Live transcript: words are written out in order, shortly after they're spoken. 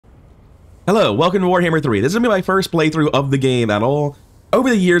Hello, welcome to Warhammer 3. This is going to be my first playthrough of the game at all.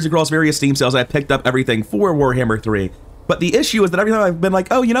 Over the years, across various Steam sales, I've picked up everything for Warhammer 3. But the issue is that every time I've been like,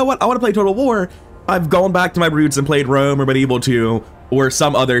 oh, you know what, I want to play Total War, I've gone back to my roots and played Rome or Medieval 2 or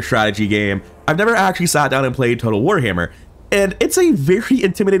some other strategy game. I've never actually sat down and played Total Warhammer. And it's a very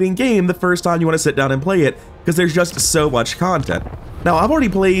intimidating game the first time you want to sit down and play it, because there's just so much content. Now, I've already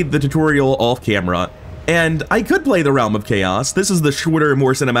played the tutorial off camera, and I could play the Realm of Chaos. This is the shorter,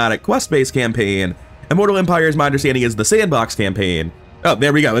 more cinematic quest-based campaign. Immortal Empires, my understanding, is the sandbox campaign. Oh,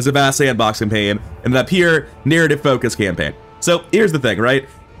 there we go, it's a vast sandbox campaign. And up here, narrative focus campaign. So here's the thing, right?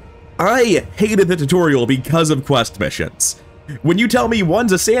 I hated the tutorial because of quest missions. When you tell me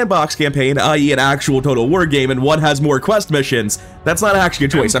one's a sandbox campaign, i.e. an actual Total War game, and one has more quest missions, that's not actually a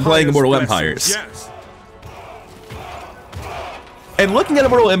choice. I'm playing Immortal Empires. Yes. And looking at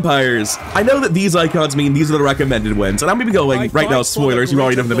Immortal Empires, I know that these icons mean these are the recommended wins, and I'm going to be going, right now, spoilers, you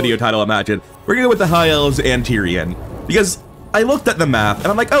already know from the video title, imagine. We're going to go with the High Elves and Tyrian. Because I looked at the map, and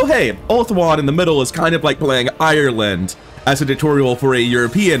I'm like, oh hey, Ulthuan in the middle is kind of like playing Ireland as a tutorial for a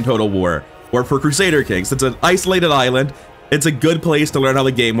European Total War, or for Crusader Kings. It's an isolated island, it's a good place to learn how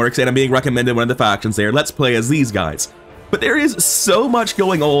the game works, and I'm being recommended one of the factions there. Let's play as these guys. But there is so much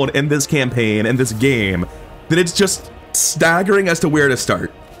going on in this campaign, in this game, that it's just staggering as to where to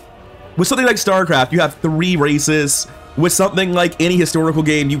start. With something like StarCraft, you have 3 races. With something like any historical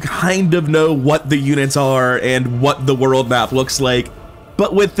game, you kind of know what the units are and what the world map looks like.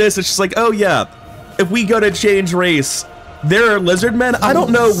 But with this, it's just like, oh yeah, if we go to change race, there are lizardmen. I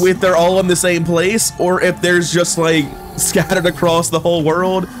don't know if they're all in the same place or if there's just like scattered across the whole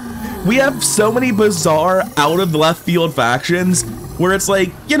world. We have so many bizarre out of left field factions where it's like,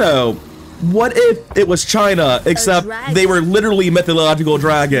 you know, what if it was China, except they were literally mythological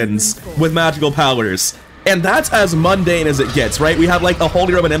dragons with magical powers? And that's as mundane as it gets, right? We have like a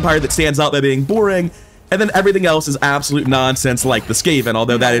Holy Roman Empire that stands out by being boring, and then everything else is absolute nonsense like the Skaven,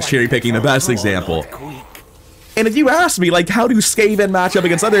 although that is cherry-picking the best example. And if you ask me, like, how do Skaven match up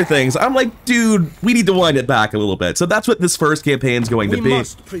against other things? I'm like, dude, we need to wind it back a little bit. So that's what this first campaign is going to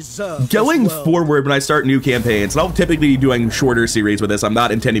be. Going forward, when I start new campaigns, and I'll typically be doing shorter series with this, I'm not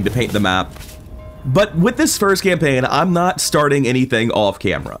intending to paint the map. But with this first campaign, I'm not starting anything off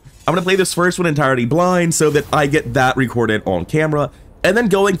camera. I'm going to play this first one entirely blind so that I get that recorded on camera. And then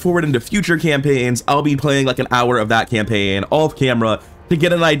going forward into future campaigns, I'll be playing like an hour of that campaign off camera to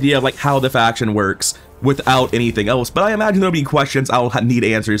get an idea of like how the faction works without anything else. But I imagine there'll be questions I'll need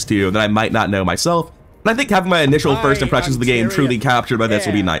answers to that I might not know myself. And I think having my initial first impressions of the game truly captured by this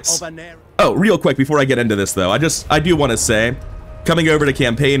will be nice. Oh, real quick before I get into this though, I do want to say, coming over to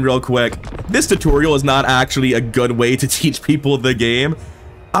campaign real quick, this tutorial is not actually a good way to teach people the game.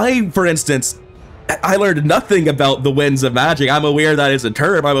 For instance, I learned nothing about the winds of magic. I'm aware that is a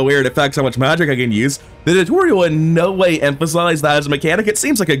term. I'm aware it affects how much magic I can use. The tutorial in no way emphasized that as a mechanic. It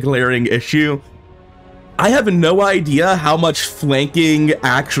seems like a glaring issue. I have no idea how much flanking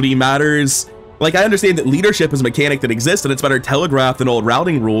actually matters. Like, I understand that leadership is a mechanic that exists and it's better telegraphed than old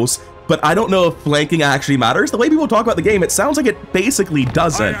routing rules, but I don't know if flanking actually matters. The way people talk about the game, it sounds like it basically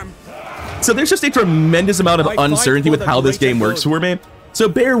doesn't. So there's just a tremendous amount of uncertainty with how this game works for me. So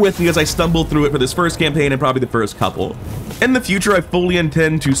bear with me as I stumble through it for this first campaign and probably the first couple. In the future, I fully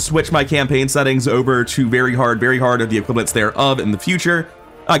intend to switch my campaign settings over to very hard, or the equivalents thereof in the future.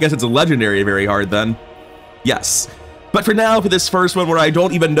 I guess it's a legendary very hard then. Yes. But for now, for this first one where I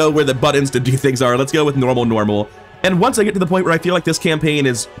don't even know where the buttons to do things are, let's go with normal. And once I get to the point where I feel like this campaign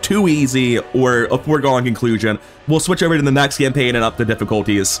is too easy or a foregone conclusion, we'll switch over to the next campaign and up the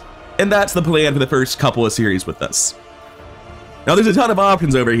difficulties. And that's the plan for the first couple of series with this. Now, there's a ton of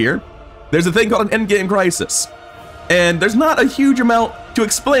options over here. There's a thing called an endgame crisis. And there's not a huge amount to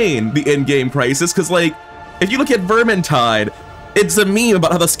explain the endgame crisis, because, like, if you look at Vermintide, it's a meme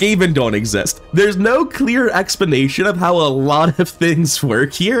about how the Skaven don't exist. There's no clear explanation of how a lot of things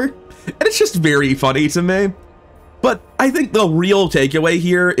work here, and it's just very funny to me. But I think the real takeaway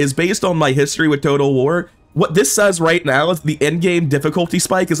here is based on my history with Total War. What this says right now is the endgame difficulty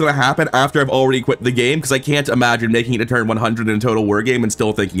spike is going to happen after I've already quit the game, because I can't imagine making it to turn 100 in a Total War game and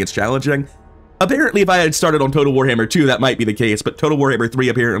still thinking it's challenging. Apparently, if I had started on Total Warhammer 2, that might be the case, but Total Warhammer 3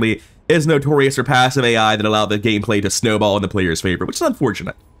 apparently is notorious for passive AI that allowed the gameplay to snowball in the player's favor, which is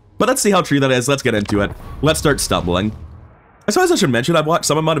unfortunate. But let's see how true that is. Let's get into it. Let's start stumbling. As I should mention, I've watched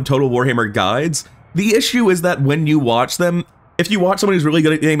some amount of Total Warhammer guides. The issue is that when you watch them, if you watch someone who's really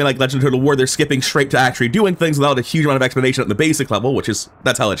good at gaming like Legend of Total War, they're skipping straight to actually doing things without a huge amount of explanation at the basic level, which is,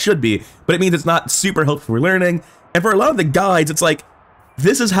 that's how it should be, but it means it's not super helpful for learning. And for a lot of the guides, it's like,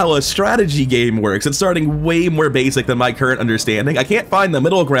 this is how a strategy game works. It's starting way more basic than my current understanding. I can't find the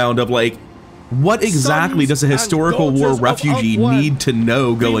middle ground of like, What exactly does a historical war refugee need to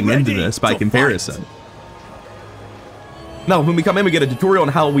know going into this by comparison? Now, when we come in, we get a tutorial on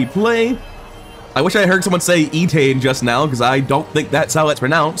how we play. I wish I heard someone say Etane just now, because I don't think that's how it's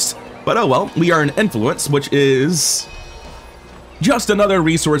pronounced. But oh well, we are an influence, which is just another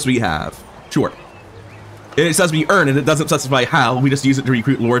resource we have. Sure. It says we earn it, it doesn't specify how. We just use it to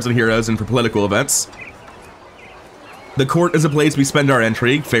recruit lords and heroes and for political events. The court is a place we spend our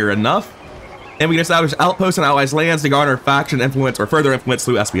intrigue, fair enough. And we can establish outposts and allies' lands to garner faction influence or further influence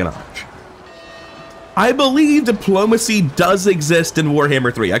through espionage. I believe diplomacy does exist in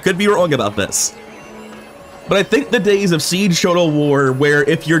Warhammer 3. I could be wrong about this. But I think the days of siege total war, where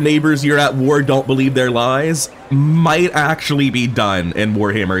if your neighbors you're at war don't believe their lies, might actually be done in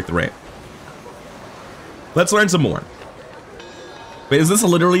Warhammer 3. Let's learn some more. Wait, is this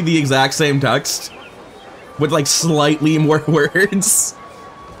literally the exact same text? With like slightly more words?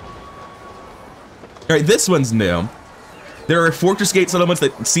 Alright, this one's new. There are fortress gate settlements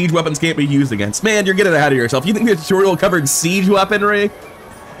that siege weapons can't be used against. Man, you're getting ahead of yourself. You think the tutorial covered siege weaponry?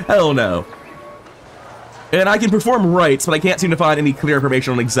 Hell no. And I can perform rites, but I can't seem to find any clear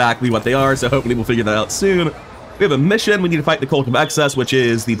information on exactly what they are, so hopefully we'll figure that out soon. We have a mission. We need to fight the Cult of Excess, which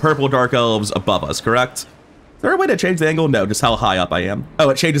is the purple dark elves above us, correct? Is there a way to change the angle? No, just how high up I am. Oh,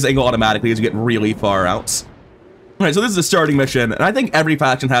 it changes the angle automatically as you get really far out. Alright, so this is a starting mission, and I think every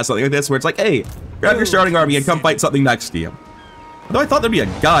faction has something like this where it's like, hey, grab your starting army and come fight something next to you. Though I thought there'd be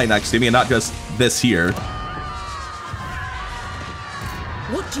a guy next to me and not just this here.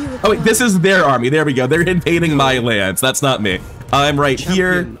 What do you oh wait, this is their army. There we go. They're invading my lands. That's not me. I'm right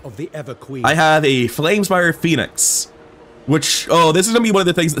here. I have a Flamespire Phoenix. Which, oh, this is going to be one of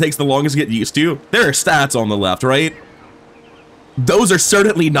the things that takes the longest to get used to. There are stats on the left, right? Those are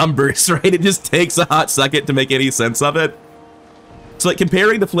certainly numbers, right? It just takes a hot second to make any sense of it. So, like,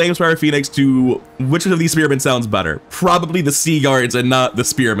 comparing the Flamespire Phoenix to which of these spearmen sounds better? Probably the Sea Guards and not the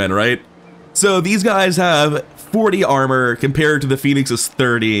spearmen, right? So, these guys have 40 armor compared to the Phoenix's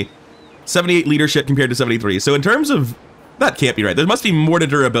 30. 78 leadership compared to 73. So, in terms of... That can't be right. There must be more to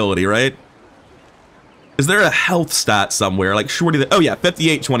durability, right? Is there a health stat somewhere? Like, surely... Oh, yeah,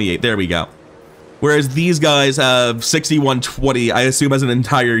 58-28. There we go. Whereas these guys have 61-20, I assume, as an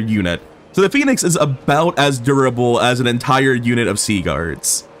entire unit. So the Phoenix is about as durable as an entire unit of Sea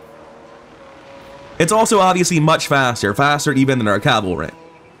Guards. It's also obviously much faster, faster even than our cavalry.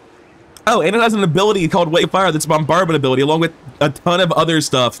 Oh, and it has an ability called Wave Fire that's bombardment ability, along with a ton of other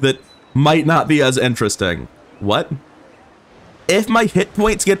stuff that might not be as interesting. What? If my hit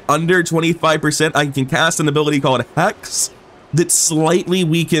points get under 25%, I can cast an ability called Hex that slightly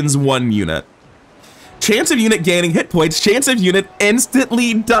weakens one unit. Chance of unit gaining hit points, chance of unit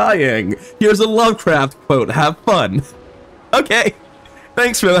instantly dying. Here's a Lovecraft quote, have fun. Okay,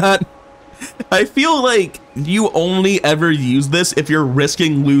 thanks for that. I feel like you only ever use this if you're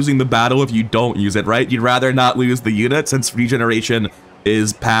risking losing the battle if you don't use it, right? You'd rather not lose the unit since regeneration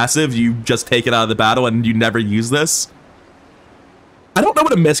is passive. You just take it out of the battle and you never use this. I don't know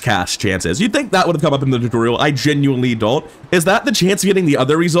what a miscast chance is. You'd think that would have come up in the tutorial. I genuinely don't. Is that the chance of getting the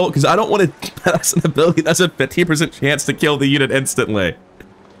other result? Because I don't want to pass an ability that's a 50% chance to kill the unit instantly.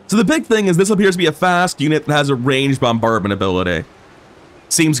 So the big thing is this appears to be a fast unit that has a ranged bombardment ability.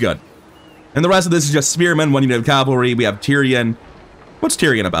 Seems good. And the rest of this is just spearmen, one unit of cavalry. We have Tyrion. What's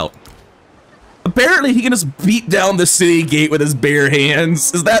Tyrion about? Apparently he can just beat down the city gate with his bare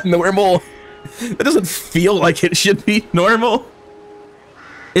hands. Is that normal? That doesn't feel like it should be normal.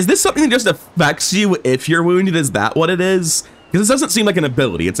 Is this something that just affects you if you're wounded? Is that what it is? Because this doesn't seem like an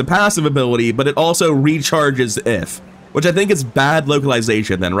ability. It's a passive ability, but it also recharges if, which I think is bad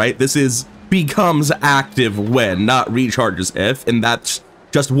localization then, right? This is becomes active when, not recharges if, and that's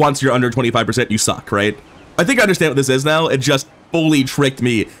just once you're under 25%, you suck, right? I think I understand what this is now. It just fully tricked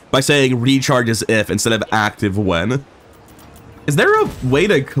me by saying recharges if instead of active when. Is there a way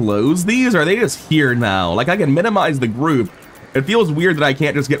to close these, or are they just here now? Like, I can minimize the group. It feels weird that I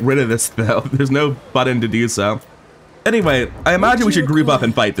can't just get rid of this, though. There's no button to do so. Anyway, I imagine we should group up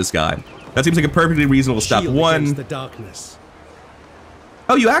and fight this guy. That seems like a perfectly reasonable step one.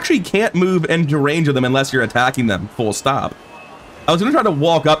 Oh, you actually can't move into range of them unless you're attacking them, full stop. I was gonna try to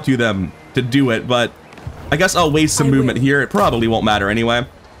walk up to them to do it, but I guess I'll waste some movement here. It probably won't matter anyway.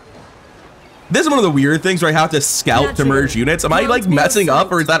 This is one of the weird things where I have to scout to merge units. Am I, like, messing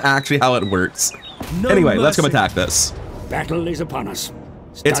up, or is that actually how it works? Anyway, let's come attack this. Battle is upon us.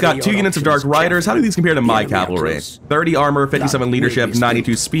 It's got 2 units of Dark Riders. How do these compare to my cavalry? 30 armor, 57 leadership,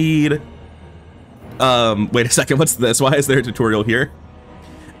 92 speed. Wait a second, what's this? Why is there a tutorial here?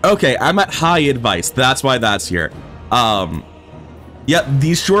 Okay, I'm at high advice. That's why that's here. Yep,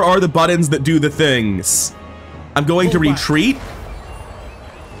 these sure are the buttons that do the things. I'm going to retreat.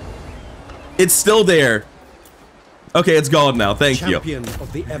 It's still there. Okay, it's gone now. Thank you.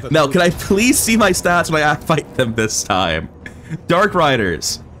 Now, can I please see my stats when I fight them this time? Dark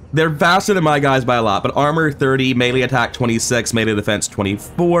Riders. They're faster than my guys by a lot, but armor 30, melee attack 26, melee defense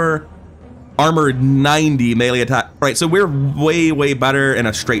 24, armor 90, melee attack. Right, so we're way, way better in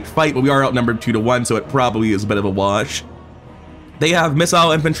a straight fight, but we are outnumbered 2-1, so it probably is a bit of a wash. They have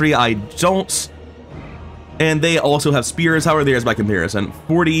missile infantry, I don't. And they also have spears. How are theirs by comparison?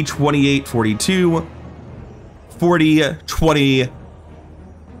 40, 28, 42, 40, 20,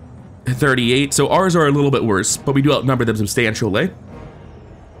 38. So ours are a little bit worse, but we do outnumber them substantially.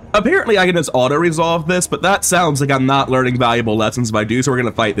 Apparently I can just auto-resolve this, but that sounds like I'm not learning valuable lessons if I do, so we're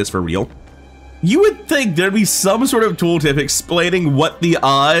gonna fight this for real. You would think there'd be some sort of tooltip explaining what the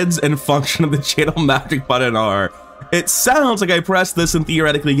odds and function of the channel magic button are. It sounds like I press this and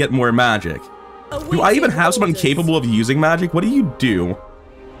theoretically get more magic. Do I even have someone capable of using magic? What do you do?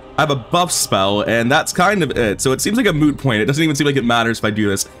 I have a buff spell, and that's kind of it, so it seems like a moot point. It doesn't even seem like it matters if I do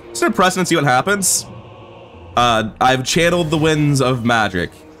this. Just gonna press and see what happens. I've channeled the winds of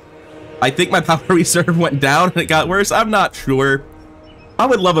magic. I think my power reserve went down and it got worse. I'm not sure. I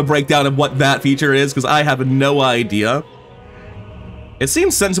would love a breakdown of what that feature is, because I have no idea. It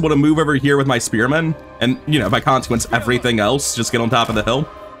seems sensible to move over here with my spearmen, and, you know, by consequence, everything else, just get on top of the hill.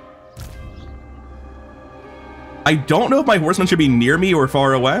 I don't know if my horsemen should be near me or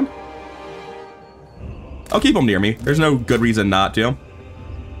far away. I'll keep them near me. There's no good reason not to.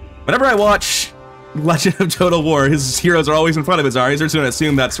 Whenever I watch Legend of Total War, his heroes are always in front of his armies. They're just going to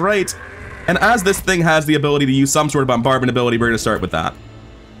assume that's right. And as this thing has the ability to use some sort of bombardment ability, we're going to start with that.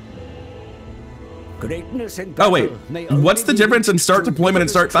 Oh wait, what's the difference in start deployment and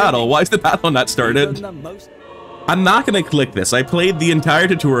start battle? Why is the battle not started? I'm not going to click this. I played the entire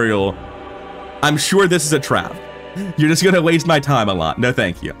tutorial. I'm sure this is a trap. You're just going to waste my time a lot. No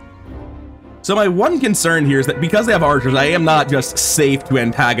thank you. So my one concern here is that because they have archers, I am not just safe to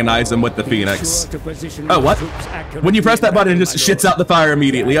antagonize them with the Phoenix. Oh, what? When you press that button, it just shits out the fire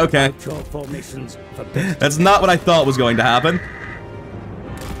immediately. Okay. That's not what I thought was going to happen.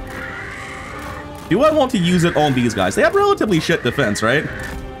 Do I want to use it on these guys? They have relatively shit defense, right?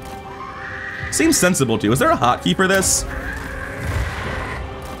 Seems sensible to. Is there a hotkey for this?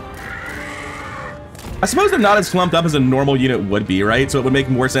 I suppose they're not as clumped up as a normal unit would be, right? So it would make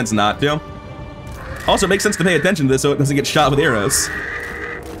more sense not to. Also, it makes sense to pay attention to this so it doesn't get shot with arrows.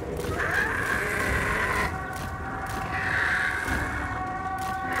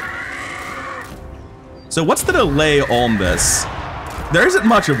 So what's the delay on this? There isn't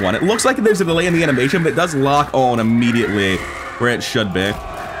much of one. It looks like there's a delay in the animation, but it does lock on immediately where it should be.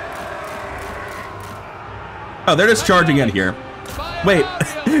 Oh, they're just charging in here. Wait,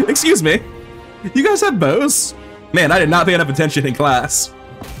 excuse me. You guys have bows? Man, I did not pay enough attention in class.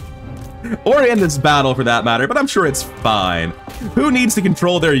 Or in this battle, for that matter, but I'm sure it's fine. Who needs to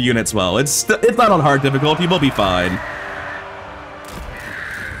control their units well? It's not on hard difficulty, we'll be fine.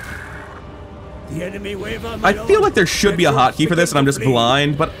 The enemy waver, I feel like there should be a hotkey for this, and I'm just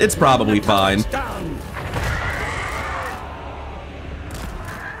blind, but it's probably fine.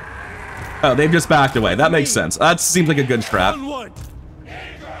 Oh, they've just backed away. That makes sense. That seems like a good trap.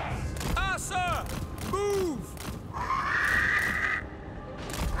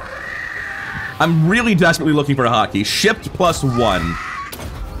 I'm really desperately looking for a hotkey. Shift +1.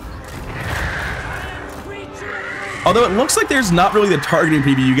 Although it looks like there's not really the targeting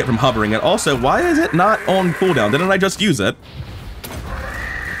preview you get from hovering. And also, why is it not on cooldown? Didn't I just use it?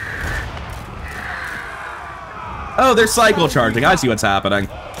 Oh, they're cycle charging. I see what's happening.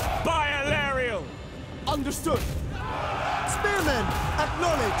 Understood. Spearmen,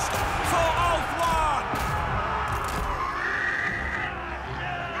 acknowledged. For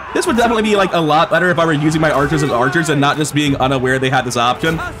This would definitely be like a lot better if I were using my archers as archers and not just being unaware they had this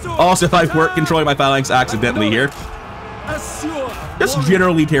option. Also, if I weren't controlling my phalanx accidentally here. Just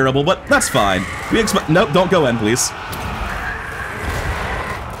generally terrible, but that's fine. We expect. Nope, don't go in, please.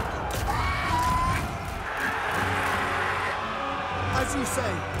 As you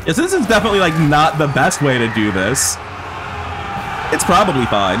say. Yes, this is definitely like not the best way to do this. It's probably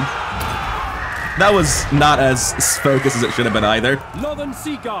fine. That was not as focused as it should have been either. Northern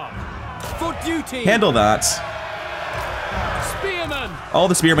Sea Guard, for duty. Handle that. Spearmen. All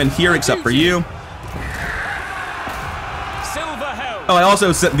the spearmen here except for you. Silver Helm. Oh, I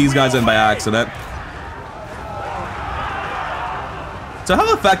also sent these guys in by accident. So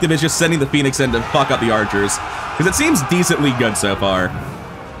how effective is just sending the Phoenix in to fuck up the archers? Because it seems decently good so far.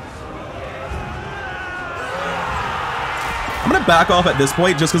 I'm gonna back off at this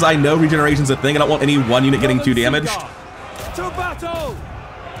point just because I know regeneration's a thing. I don't want any one unit getting too damaged. To battle!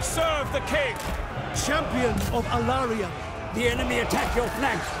 Serve the king! Champion of Alaria. The enemy attack your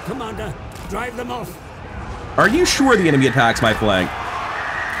flank, Commander. Drive them off. Are you sure the enemy attacks my flank?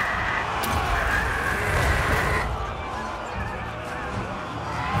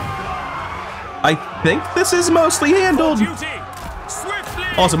 I think this is mostly handled.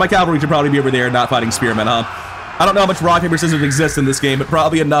 Also, my cavalry should probably be over there not fighting spearmen, huh? I don't know how much rock, paper, scissors exists in this game, but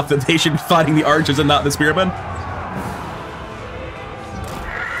probably enough that they should be fighting the archers and not the spearmen.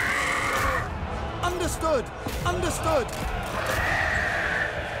 Understood. Understood.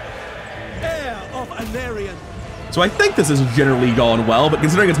 Heir of Anarian. So I think this has generally gone well, but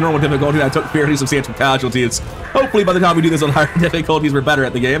considering it's normal difficulty, I took fairly substantial casualties. Hopefully by the time we do this on higher difficulties, we're better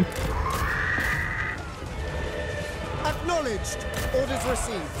at the game. Acknowledged. Orders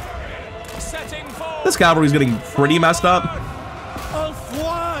received. Setting forward. This cavalry's getting pretty messed up. I'm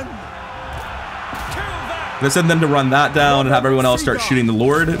gonna send them to run that down and have everyone else start shooting the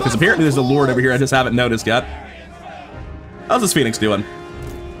Lord, because apparently there's a Lord over here I just haven't noticed yet. How's this Phoenix doing?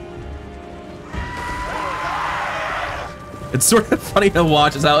 It's sort of funny to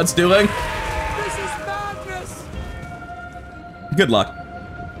watch is how it's doing. This is madness. Good luck.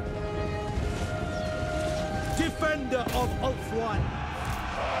 Defender of Ulfwan.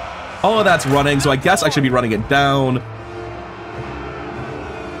 All of that's running, so I guess I should be running it down.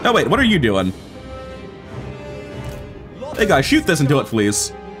 Oh wait, what are you doing? Hey guys, shoot this into it,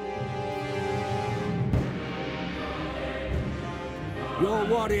 please. Your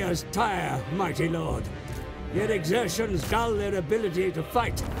warriors tire, mighty lord. Yet exertions dull their ability to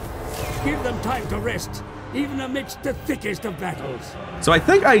fight. Give them time to rest, even amidst the thickest of battles. So I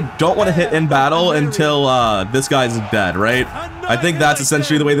think I don't want to hit in battle until this guy's dead, right? I think that's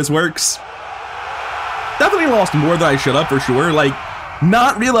essentially the way this works. Definitely lost more than I should have, for sure. Like,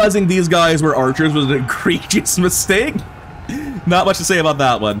 not realizing these guys were archers was an egregious mistake. Not much to say about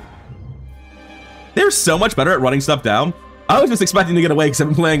that one. They're so much better at running stuff down. I was just expecting to get away because I've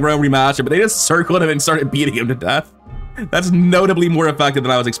been playing Rome Remastered, but they just circled him and started beating him to death. That's notably more effective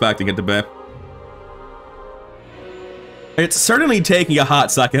than I was expecting it to be. It's certainly taking a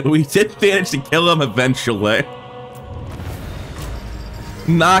hot second, but we did manage to kill him eventually.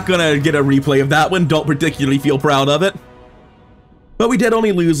 Not gonna get a replay of that one, don't particularly feel proud of it. But we did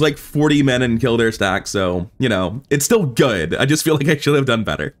only lose like 40 men and kill their stack, so, you know, it's still good. I just feel like I should have done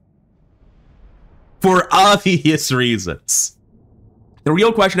better. For obvious reasons. The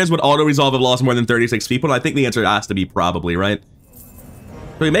real question is, would auto-resolve have lost more than 36 people? And I think the answer has to be probably, right?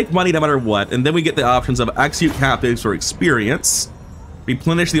 So we make money no matter what, and then we get the options of execute captives for experience,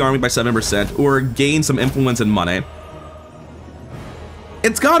 replenish the army by 7%, or gain some influence and money.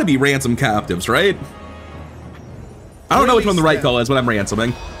 It's gotta be ransom captives, right? I don't know which one the right call is when I'm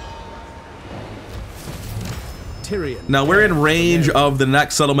ransoming. Tyrion. Now we're in range of the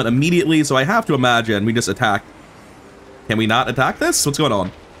next settlement immediately, so I have to imagine we just attack. Can we not attack this? What's going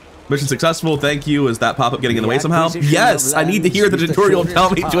on? Mission successful, thank you. Is that pop-up getting in the way somehow? Yes, I need to hear the tutorial tell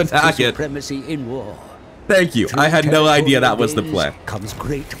me to attack it. In war. Thank you. I had no idea that was the play. Comes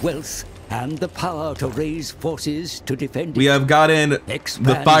great wealth and the power to raise forces to defend. We have gotten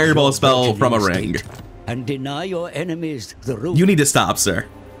the fireball spell from a ring. And deny your enemies the room. You need to stop, sir.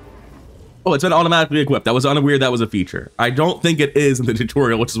 Oh, it's been automatically equipped. I was unaware that was a feature. I don't think it is in the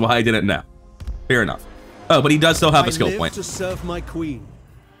tutorial, which is why I didn't know. Fair enough. Oh, but he does still have a skill point. To serve my queen.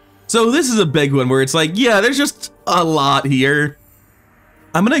 So this is a big one where it's like, yeah, there's just a lot here.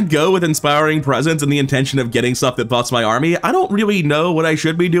 I'm gonna go with Inspiring Presence and the intention of getting stuff that buffs my army. I don't really know what I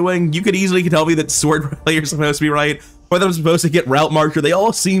should be doing. You could easily tell me that Sword Player is supposed to be right, or that I'm supposed to get Route Marcher. They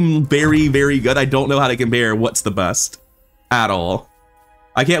all seem very, very good. I don't know how to compare what's the best at all.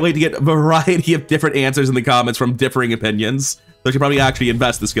 I can't wait to get a variety of different answers in the comments from differing opinions. So I should probably actually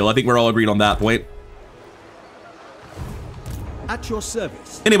invest the skill. I think we're all agreed on that point. At your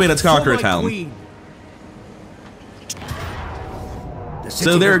service. Anyway, let's conquer a town. Queen.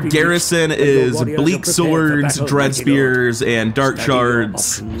 So their garrison is bleak swords, dread spears, and dark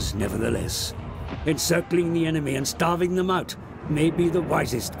shards. Nevertheless, encircling the enemy and starving them out may be the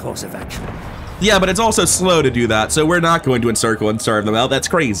wisest course of action. Yeah, but it's also slow to do that, so we're not going to encircle and starve them out. That's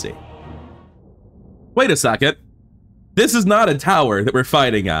crazy. Wait a second. This is not a tower that we're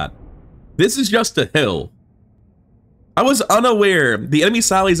fighting at. This is just a hill. I was unaware. The enemy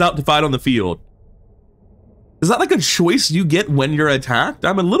sallies out to fight on the field. Is that like a choice you get when you're attacked?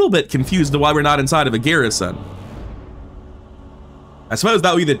 I'm a little bit confused to why we're not inside of a garrison. I suppose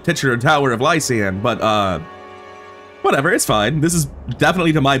that would be the titular tower of Lycian, but whatever, it's fine. This is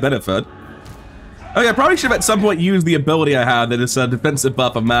definitely to my benefit. Oh yeah, I probably should have at some point used the ability I had that is a defensive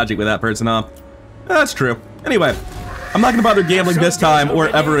buff of magic with that person off. That's true. Anyway, I'm not gonna bother gambling this time or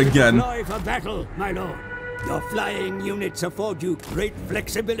ever again. Deploy for battle, my lord. Your flying units afford you great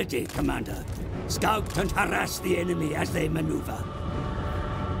flexibility, Commander. Scout and harass the enemy as they maneuver.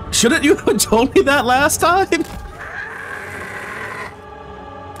 Shouldn't you have told me that last time?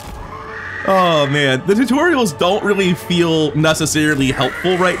 Oh man, the tutorials don't really feel necessarily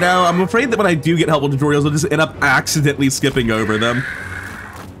helpful right now. I'm afraid that when I do get helpful tutorials, I'll just end up accidentally skipping over them.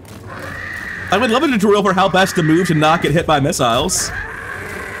 I would love a tutorial for how best to move to not get hit by missiles.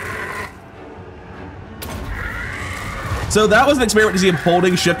 So that was an experiment to see if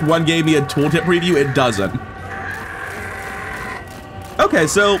holding shift 1 gave me a tooltip preview. It doesn't. Okay,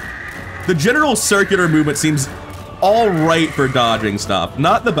 so the general circular movement seems all right for dodging stuff.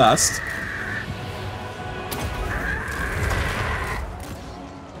 Not the best.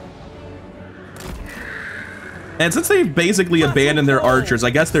 And since they've basically abandoned their archers, I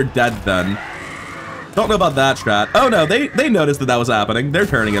guess they're dead then. Don't know about that strat. Oh no, they noticed that that was happening. They're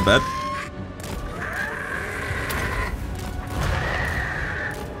turning a bit.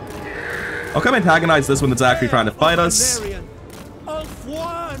 I'll come antagonize this one that's actually trying to fight us.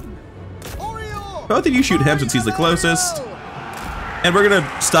 Both of you shoot him since he's the closest. And we're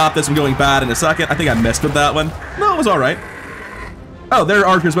gonna stop this from going bad in a second. I think I missed with that one. No, it was alright. Oh, their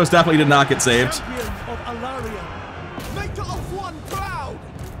archers most definitely did not get saved.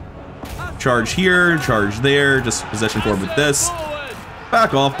 Charge here, charge there, just position forward with this.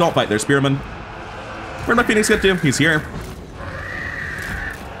 Back off, don't fight their spearmen. Where'd my Phoenix get to? He's here.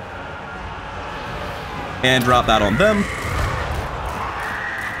 And drop that on them.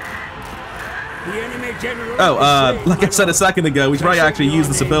 Oh, like I said a second ago, we should probably actually use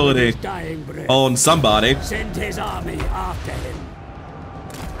this ability on somebody. Send his army after him.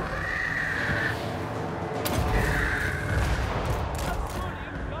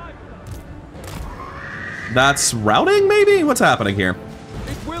 That's routing, maybe? What's happening here?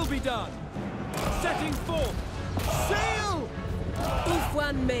 It will be done. Setting forth. Sail!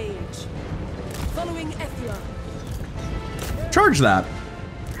 Ulfwan Mage. Following Ethion. Charge that.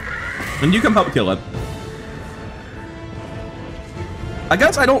 And you can help kill it. I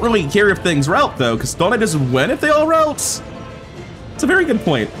guess I don't really care if things route, though, because don't I just win if they all route? It's a very good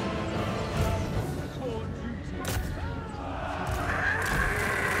point.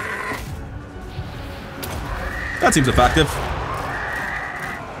 That seems effective.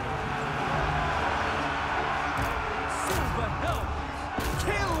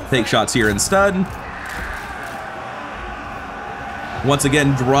 Take shots here instead. Once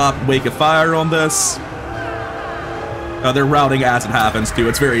again, drop Wake of Fire on this. They're routing as it happens, too.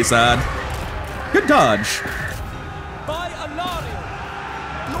 It's very sad. Good dodge. By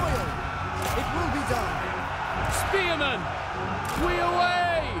Alarion. Loyal. It will be done. Spearman. We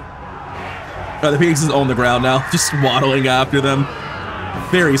away. The Phoenix is on the ground now, just waddling after them.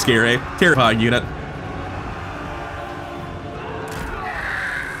 Very scary. Terrifying unit.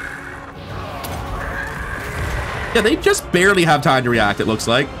 Yeah, they just barely have time to react, it looks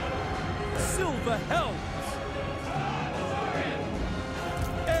like. Silver helm.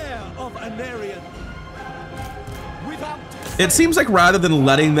 Heir of Anarion. Without It seems like rather than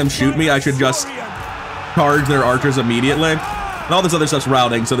letting them shoot me, I should just charge their archers immediately. And all this other stuff's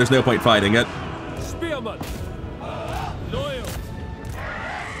routing, so there's no point fighting it. Spearman. Loyal.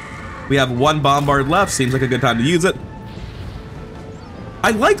 We have one bombard left, seems like a good time to use it. I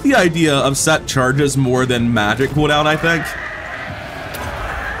like the idea of set charges more than magic cooldown, I think.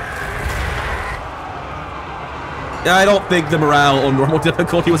 I don't think the morale on normal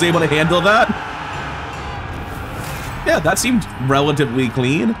difficulty was able to handle that. Yeah, that seemed relatively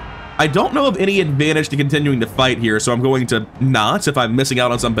clean. I don't know of any advantage to continuing to fight here, so I'm going to not. If I'm missing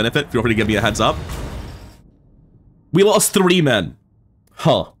out on some benefit, feel free to give me a heads up. We lost 3 men.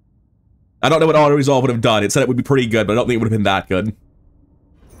 Huh. I don't know what auto resolve would have done. It said it would be pretty good, but I don't think it would have been that good.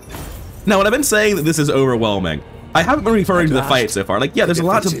 Now, when I've been saying that this is overwhelming, I haven't been referring to the fight so far. Like, yeah, there's a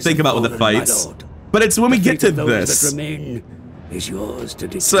lot to think about with the fights, but it's when we get to this.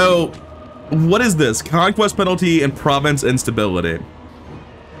 So, what is this? Conquest penalty and province instability.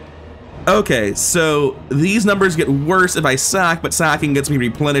 Okay, so these numbers get worse if I sack, but sacking gets me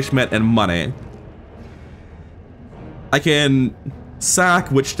replenishment and money. I can sack,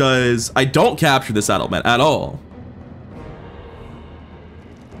 which does... I don't capture the settlement at all.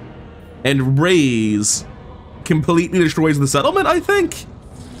 And raise completely destroys the settlement, I think?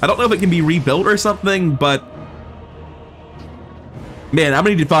 I don't know if it can be rebuilt or something, but Man, I'm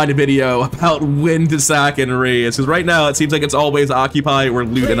gonna need to find a video about when to sack and raise, because right now it seems like it's always occupy or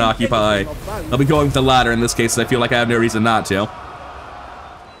loot and occupy. I'll be going with the latter in this case, I feel like I have no reason not to.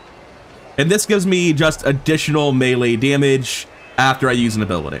 And this gives me just additional melee damage after I use an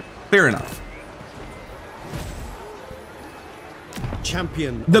ability. Fair enough.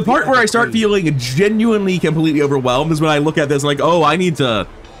 Champion. The part where I start feeling genuinely completely overwhelmed is when I look at this like, oh, I need to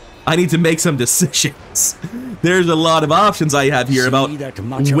make some decisions. There's a lot of options I have here about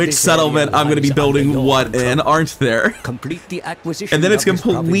which settlement I'm going to be building what in, aren't there? And then it's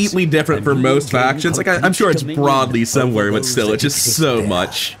completely different for most factions. Like, I'm sure it's broadly similar, but still, it's just so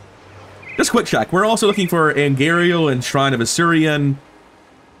much. Just quick check. We're also looking for Angariel and Shrine of Assyrian.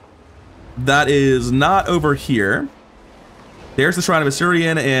 That is not over here. There's the Shrine of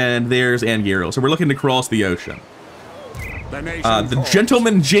Assyrian, and there's Angariel. So we're looking to cross the ocean. The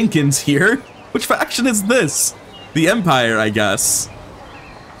Gentleman Jenkins here. Which faction is this? The Empire, I guess.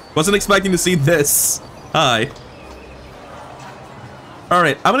 Wasn't expecting to see this. Hi.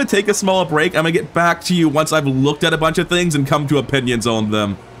 Alright, I'm gonna take a small break. I'm gonna get back to you once I've looked at a bunch of things and come to opinions on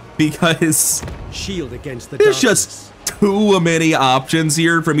them. Because shield against the there's just too many options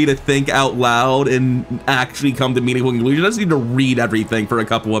here for me to think out loud and actually come to meaningful conclusions. I just need to read everything for a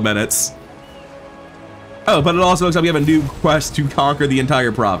couple of minutes. Oh, but it also looks like we have a new quest to conquer the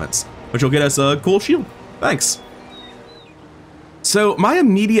entire province, which will get us a cool shield. Thanks. So my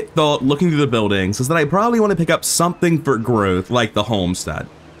immediate thought looking through the buildings is that I probably want to pick up something for growth, like the homestead.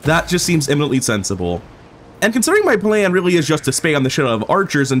 That just seems eminently sensible. And considering my plan really is just to spam the shit out of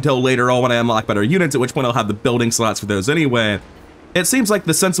archers until later on when I unlock better units, at which point I'll have the building slots for those anyway, it seems like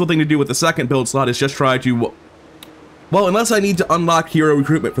the sensible thing to do with the second build slot is just try to, well, unless I need to unlock hero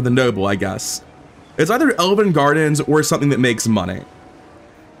recruitment for the noble, I guess. It's either Elven Gardens or something that makes money.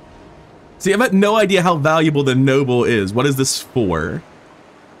 See, I've got no idea how valuable the noble is. What is this for?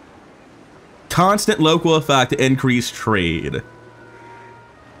 Constant local effect to increase trade.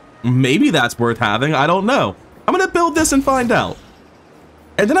 Maybe that's worth having, I don't know. I'm gonna build this and find out.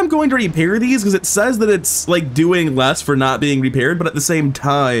 And then I'm going to repair these because it says that it's like doing less for not being repaired, but at the same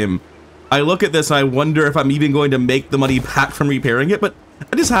time, I look at this and I wonder if I'm even going to make the money back from repairing it, but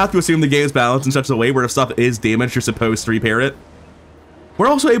I just have to assume the game's balanced in such a way where if stuff is damaged, you're supposed to repair it. We're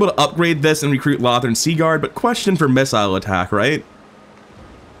also able to upgrade this and recruit Lothern Seaguard, but question for missile attack, right?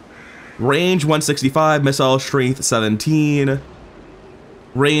 Range 165, missile strength 17.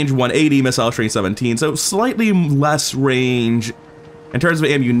 Range 180, missile strength 17, so slightly less range. In terms of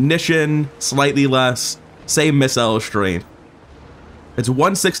ammunition, slightly less, same missile strength. It's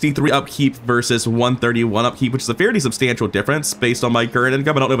 163 upkeep versus 131 upkeep, which is a fairly substantial difference based on my current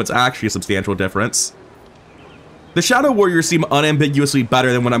income. I don't know if it's actually a substantial difference. The Shadow Warriors seem unambiguously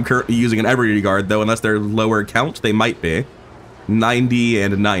better than what I'm currently using in every regard, though, unless they're lower count, they might be. 90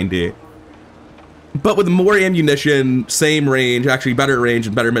 and 90. But with more ammunition, same range, actually better range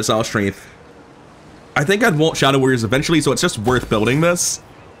and better missile strength, I think I'd want Shadow Warriors eventually, so it's just worth building this.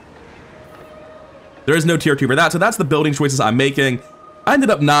 There is no tier 2 for that, so that's the building choices I'm making. I ended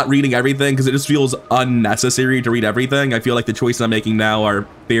up not reading everything because it just feels unnecessary to read everything. I feel like the choices I'm making now are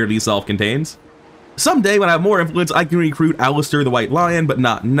fairly self-contained. Someday when I have more influence, I can recruit Alistair the White Lion, but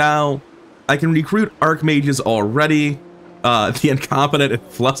not now. I can recruit Archmages already. The incompetent and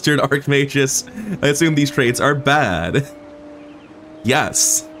flustered Archmages. I assume these traits are bad.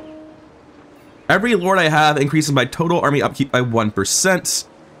 Yes. Every lord I have increases my total army upkeep by 1%.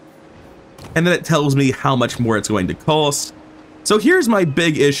 And then it tells me how much more it's going to cost. So here's my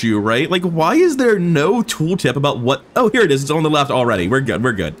big issue, right? Like, why is there no tooltip about what... Oh, here it is. It's on the left already. We're good.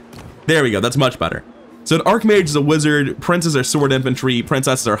 We're good. There we go. That's much better. So an Archmage is a wizard. Princes are sword infantry.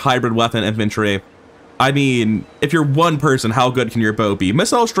 Princesses are hybrid weapon infantry. I mean, if you're one person, how good can your bow be?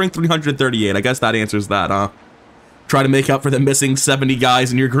 Missile strength 338. I guess that answers that, huh? Try to make up for the missing 70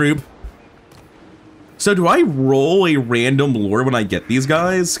 guys in your group. So do I roll a random lore when I get these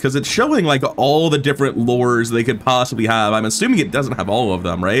guys? Because it's showing like all the different lores they could possibly have. I'm assuming it doesn't have all of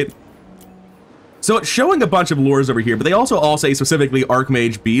them, right? So it's showing a bunch of lores over here, but they also all say specifically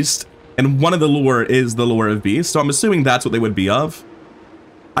Archmage Beast. And one of the lore is the lore of Beast. So I'm assuming that's what they would be of.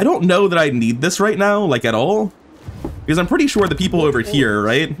 I don't know that I need this right now, like at all. Because I'm pretty sure the people over here,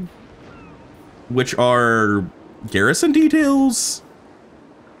 right? Which are garrison details?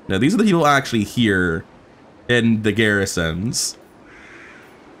 No, these are the people actually here in the garrisons.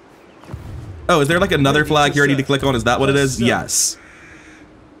 Oh, is there like another flag here I need to click on? Is that what it is? Yes.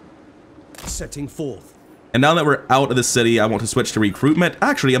 Setting forth. And now that we're out of the city, I want to switch to recruitment.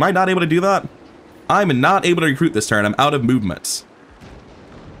 Actually, am I not able to do that? I'm not able to recruit this turn. I'm out of movement.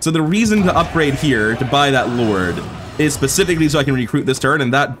 So the reason to upgrade here, to buy that lord, is specifically so I can recruit this turn,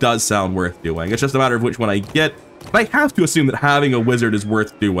 and that does sound worth doing. It's just a matter of which one I get. But I have to assume that having a wizard is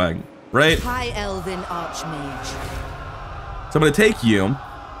worth doing, right? High Elven Archmage. So I'm going to take you.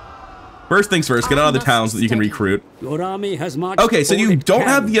 First things first, get out of the towns that you can recruit. Your army has marched. Okay, so you don't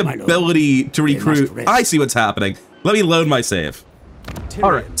have the ability to recruit. I see what's happening. Let me load my save.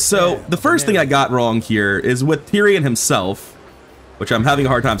 Alright, so the first thing I got wrong here is with Tyrion himself, which I'm having a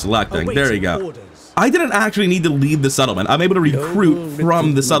hard time selecting. There you go. I didn't actually need to leave the settlement. I'm able to recruit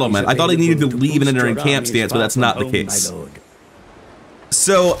from the settlement. I thought I needed to leave and enter in camp stance, but that's not the case.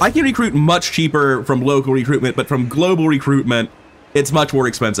 So I can recruit much cheaper from local recruitment, but from global recruitment, it's much more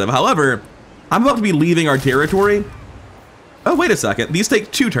expensive. However, I'm about to be leaving our territory. Oh, wait a second. These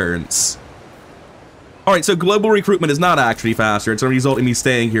take 2 turns. All right, so global recruitment is not actually faster. It's going to result in me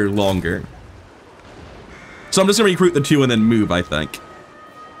staying here longer. So I'm just going to recruit the 2 and then move, I think.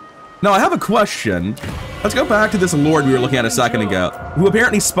 Now, I have a question. Let's go back to this lord we were looking at a second ago, who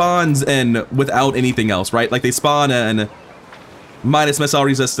apparently spawns in without anything else, right? Like, they spawn in minus missile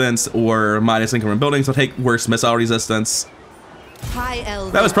resistance or minus income in buildings. I'll take worse missile resistance.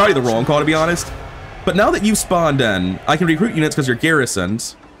 That was probably the wrong call, to be honest. But now that you've spawned in, I can recruit units because you're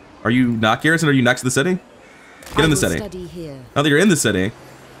garrisoned. Are you not garrisoned? Are you next to the city? Get in the city. Now that you're in the city,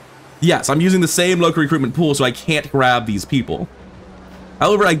 yes, I'm using the same local recruitment pool, so I can't grab these people.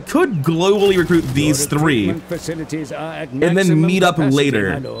 However, I could globally recruit these 3 and then meet up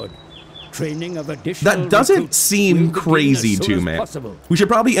later. That doesn't seem crazy to me. We should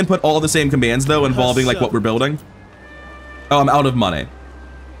probably input all the same commands, though, involving like what we're building. Oh, I'm out of money.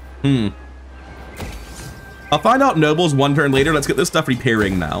 I'll find out nobles 1 turn later. Let's get this stuff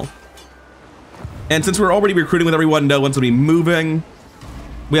repairing now. And since we're already recruiting with everyone, no one's gonna be moving.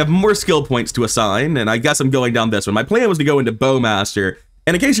 We have more skill points to assign, and I guess I'm going down this one. My plan was to go into Bowmaster.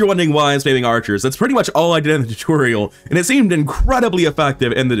 And in case you're wondering why I'm spamming archers, that's pretty much all I did in the tutorial, and it seemed incredibly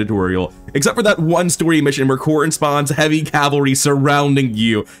effective in the tutorial, except for that one story mission where Khorne spawns heavy cavalry surrounding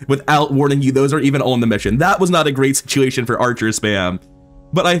you without warning you those are even on the mission. That was not a great situation for archer spam,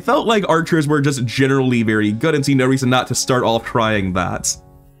 but I felt like archers were just generally very good and see no reason not to start off trying that.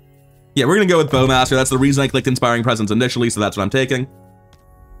 Yeah, we're gonna go with Bowmaster. That's the reason I clicked Inspiring Presence initially, so that's what I'm taking.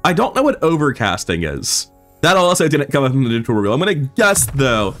 I don't know what overcasting is. That also didn't come up in the tutorial. I'm gonna guess,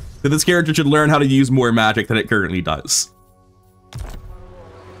 though, that this character should learn how to use more magic than it currently does.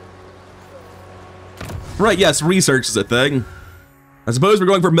 Right, yes, research is a thing. I suppose we're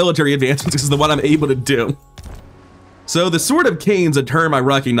going for military advancements. This is the one I'm able to do. So the Sword of Cain's a term I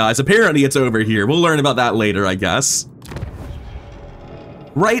recognize. Apparently it's over here. We'll learn about that later, I guess.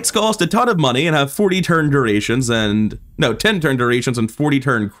 Rights cost a ton of money and have 40 turn durations and... no, 10 turn durations and 40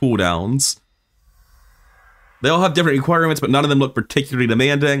 turn cooldowns. They all have different requirements, but none of them look particularly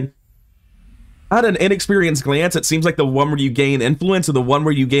demanding. At an inexperienced glance, it seems like the one where you gain influence or the one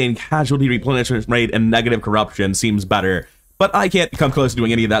where you gain casualty replenishment rate and negative corruption seems better. But I can't come close to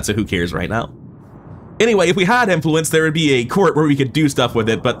doing any of that, so who cares right now? Anyway, if we had influence, there would be a court where we could do stuff with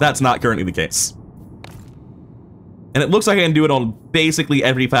it, but that's not currently the case. And it looks like I can do it on basically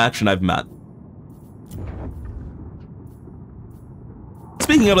every faction I've met.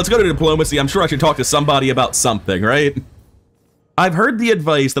 Speaking of, let's go to diplomacy. I'm sure I should talk to somebody about something, right? I've heard the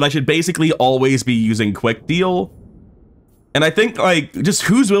advice that I should basically always be using Quick Deal. And I think, like, just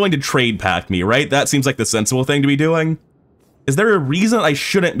who's willing to trade pack me, right? That seems like the sensible thing to be doing. Is there a reason I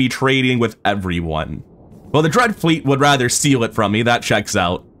shouldn't be trading with everyone? Well, the Dread Fleet would rather steal it from me. That checks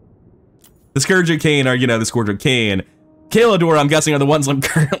out. The Scourge of Cain are, you know, the Scourge of Cain. Kalador, I'm guessing, are the ones I'm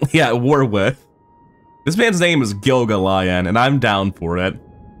currently at war with. This man's name is Gilgalion, and I'm down for it.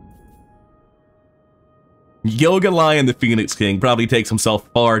 Gilgalion, the Phoenix King, probably takes himself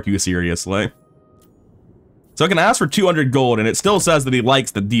far too seriously. So I can ask for 200 gold, and it still says that he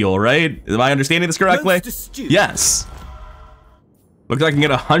likes the deal, right? Am I understanding this correctly? Yes. Looks like I can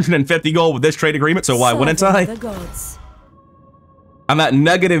get 150 gold with this trade agreement, so why wouldn't I? I'm at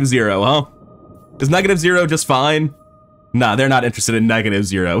 -0, huh? Is -0 just fine? Nah, they're not interested in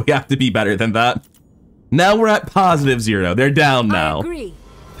 -0. We have to be better than that. Now we're at +0. They're down now. I agree.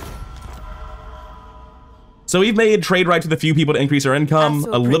 So we've made trade rights with a few people to increase our income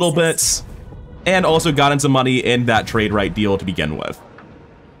a little bit, and also gotten some money in that trade right deal to begin with.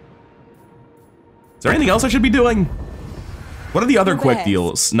 Is there anything else I should be doing? What are the other quick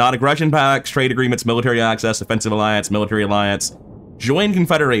deals? Non-aggression pacts, trade agreements, military access, offensive alliance, military alliance, join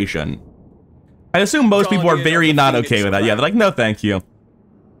confederation. I assume most people are very not okay with that. Yeah, they're like, no thank you.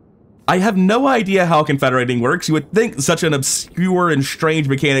 I have no idea how confederating works. You would think such an obscure and strange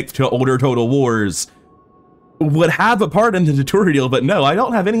mechanic to older Total Wars would have a part in the tutorial, but no, I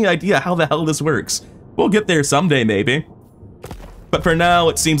don't have any idea how the hell this works. We'll get there someday, maybe. But for now,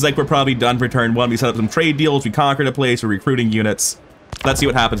 it seems like we're probably done for turn 1. We set up some trade deals, we conquered a place, we're recruiting units. Let's see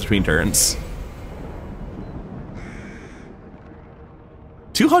what happens between turns.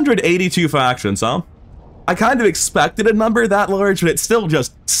 282 factions, huh? I kind of expected a number that large, but it's still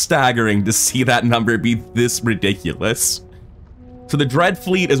just staggering to see that number be this ridiculous. So the Dread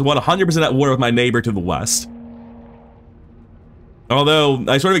Fleet is 100% at war with my neighbor to the west. Although,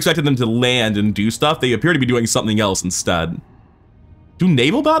 I sort of expected them to land and do stuff, they appear to be doing something else instead. Do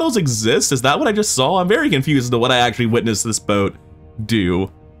naval battles exist? Is that what I just saw? I'm very confused as to what I actually witnessed this boat do.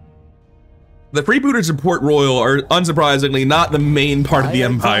 The freebooters in Port Royal are, unsurprisingly, not the main part of the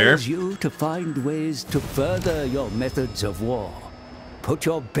Empire. I advise you to find ways to further your methods of war. Put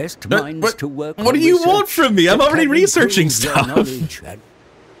your best minds to work. What do you want from me? I'm already researching stuff.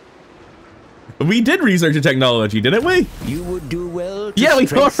 We did research the technology, didn't we? You would do well to yeah, we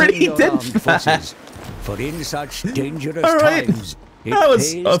already did that. For in such dangerous times, times, that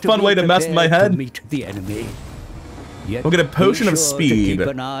was a fun way to mess with my head. To meet the enemy. Yet we'll get a potion of speed. To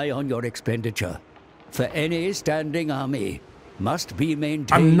keep an eye on your expenditure. For any standing army must be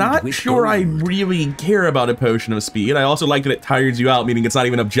maintained. I'm not sure I really care about a potion of speed. I also like that it tires you out, meaning it's not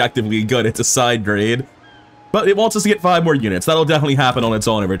even objectively good. It's a side grade. But it wants us to get 5 more units. That'll definitely happen on its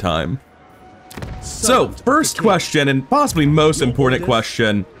own over time. So, first question, and possibly most important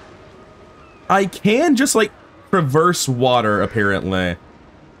question. I can just, like, traverse water, apparently.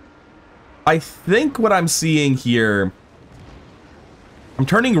 I think what I'm seeing here... I'm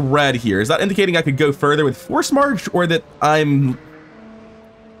turning red here. Is that indicating I could go further with Force March, or that I'm...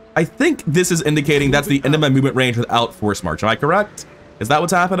 I think this is indicating that's the end of my movement range without Force March. Am I correct? Is that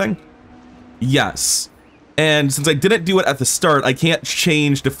what's happening? Yes. And since I didn't do it at the start, I can't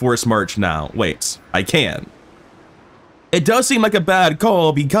change to Force March now. Wait, I can. It does seem like a bad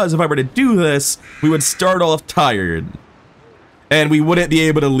call, because if I were to do this, we would start off tired. And we wouldn't be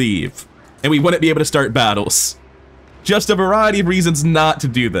able to leave. And we wouldn't be able to start battles. Just a variety of reasons not to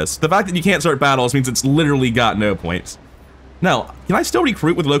do this. The fact that you can't start battles means it's literally got no points. Now, can I still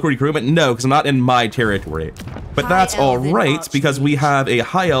recruit with local recruitment? No, because I'm not in my territory. But that's alright, because we have a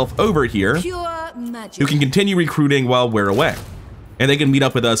high elf over here who can continue recruiting while we're away. And they can meet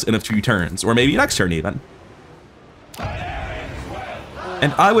up with us in a few turns, or maybe next turn even.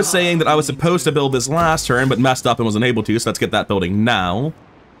 And I was saying that I was supposed to build this last turn, but messed up and wasn't able to, so let's get that building now.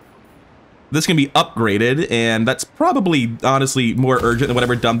 This can be upgraded, and that's probably, honestly, more urgent than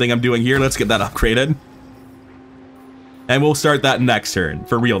whatever dumb thing I'm doing here. Let's get that upgraded. And we'll start that next turn,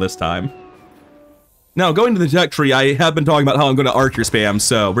 for real this time. Now, going to the tech tree, I have been talking about how I'm going to archer spam,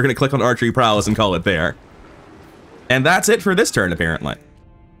 so we're going to click on archery prowess and call it there. And that's it for this turn, apparently.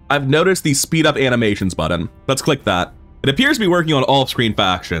 I've noticed the speed up animations button. Let's click that. It appears to be working on all screen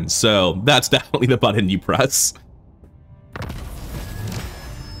factions, so that's definitely the button you press.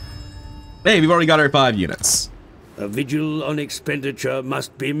 Hey, we've already got our 5 units. A vigil on expenditure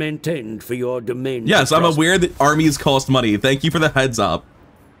must be maintained for your domain. Yes, I'm aware that armies cost money. Thank you for the heads up.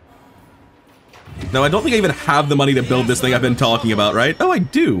 No, I don't think I even have the money to build this thing I've been talking about, right? Oh, I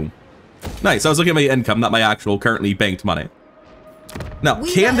do. Nice, I was looking at my income, not my actual currently banked money. Now,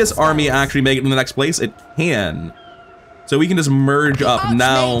 can this army actually make it in the next place? It can. So we can just merge up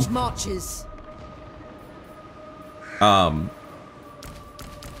now.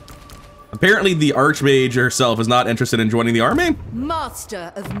 Apparently the Archmage herself is not interested in joining the army.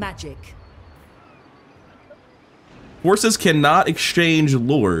 Master of magic. Forces cannot exchange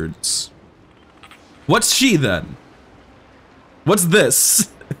lords. What's she then? What's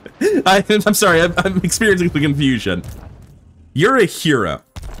this? I'm sorry, I'm experiencing the confusion. You're a hero.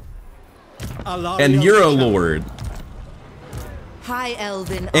 And you're a lord. High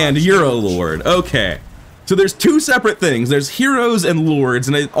Elven and you're a lord. Okay. So there's 2 separate things. There's heroes and lords,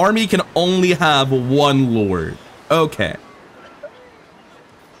 and an army can only have 1 lord. Okay.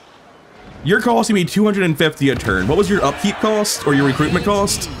 You're costing me 250 a turn. What was your upkeep cost, or your recruitment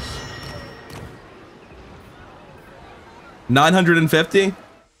cost? 950?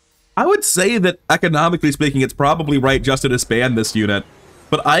 I would say that, economically speaking, it's probably right just to disband this unit,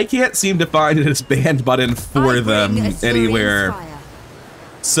 but I can't seem to find a disband button for them anywhere.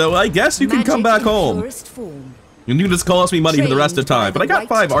 So I guess you can come back home. You can just cost me money for the rest of the time, but I got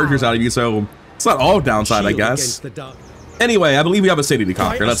 5 archers out of you, so it's not all downside, I guess. Anyway, I believe we have a city to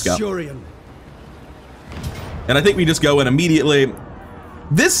conquer. Let's go. And I think we just go in immediately.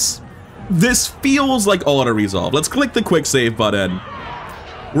 This feels like auto resolve. Let's click the quick save button.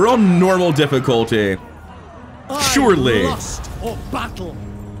 We're on normal difficulty. Surely.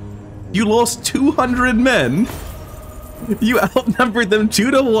 You lost 200 men. You outnumbered them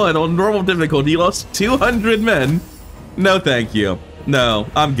 2-1 on normal difficulty. You lost 200 men. No, thank you. No,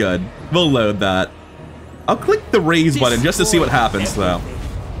 I'm good. We'll load that. I'll click the raise button just to see what happens, though.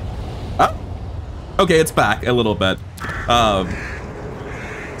 Oh, okay, it's back a little bit.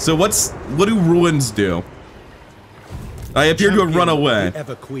 So what do ruins do? I appear to have run away.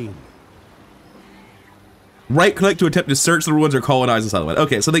 Right-click to attempt to search the ruins or colonize the settlement.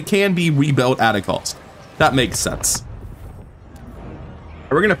 Okay, so they can be rebuilt at a cost. That makes sense.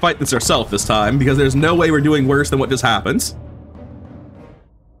 We're gonna fight this ourselves this time because there's no way we're doing worse than what just happened.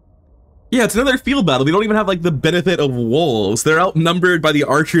 Yeah, it's another field battle. We don't even have like the benefit of wolves. They're outnumbered by the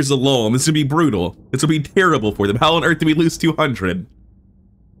archers alone. This would be brutal. This would be terrible for them. How on earth do we lose 200?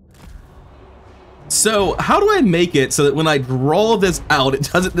 So how do I make it so that when I draw this out,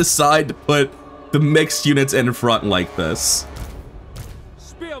 it doesn't decide to put the mixed units in front like this?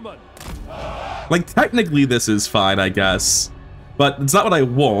 Spearman. Like technically this is fine, I guess, but it's not what I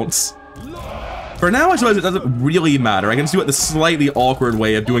want. For now, I suppose it doesn't really matter. I can just do it the slightly awkward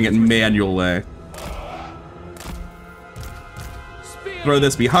way of doing it manually. Throw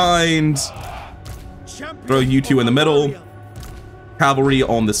this behind. Throw you two in the middle. Cavalry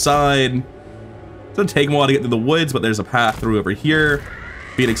on the side. It's gonna take a while to get through the woods, but there's a path through over here.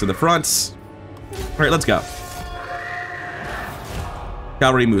 Phoenix in the front. All right, let's go.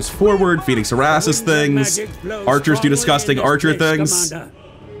 Cavalry moves forward. Phoenix harasses things. Archers do disgusting archer things.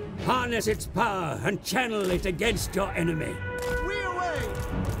 Harness its power and channel it against your enemy.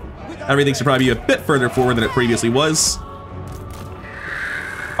 Everything should probably be a bit further forward than it previously was.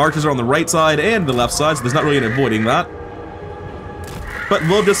 Archers are on the right side and the left side, so there's not really any avoiding that. But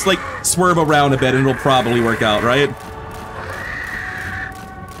we'll just like swerve around a bit and it'll probably work out, right?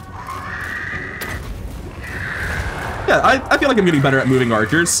 Yeah, I feel like I'm getting better at moving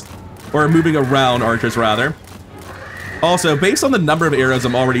archers. Or moving around archers, rather. Also, based on the number of arrows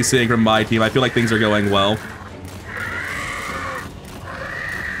I'm already seeing from my team, I feel like things are going well.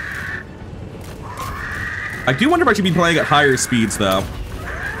 I do wonder if I should be playing at higher speeds, though.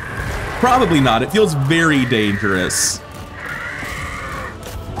 Probably not. It feels very dangerous.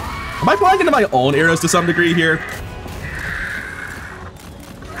 Am I flying into my own arrows to some degree here?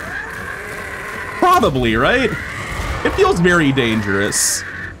 Probably, right? It feels very dangerous.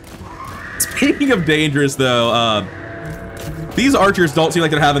 Speaking of dangerous, though, these archers don't seem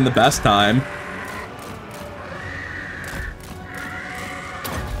like they're having the best time.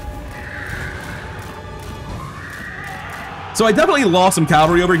 So I definitely lost some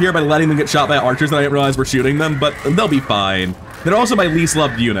cavalry over here by letting them get shot by archers that I didn't realize were shooting them, but they'll be fine. They're also my least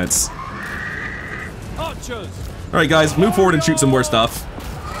loved units. Archers. All right, guys, move forward and shoot some more stuff.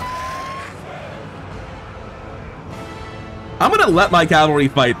 I'm gonna let my cavalry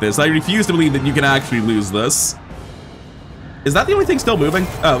fight this. I refuse to believe that you can actually lose this. Is that the only thing still moving?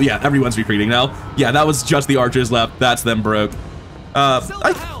 Oh yeah, everyone's retreating now. Yeah, that was just the archers left. That's them broke.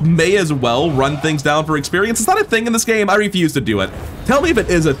 I may as well run things down for experience. It's not a thing in this game. I refuse to do it. Tell me if it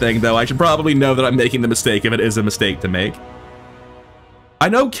is a thing, though. I should probably know that I'm making the mistake if it is a mistake to make. I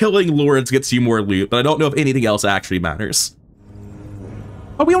know killing lords gets you more loot, but I don't know if anything else actually matters.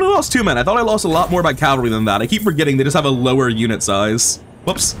 Oh, we only lost 2 men. I thought I lost a lot more by cavalry than that. I keep forgetting they just have a lower unit size.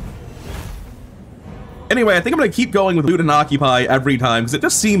 Whoops. Anyway, I think I'm gonna keep going with loot and occupy every time, because it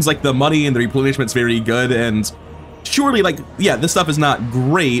just seems like the money and the replenishment's very good, and surely, like, yeah, this stuff is not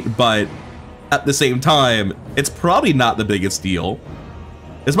great, but at the same time, it's probably not the biggest deal.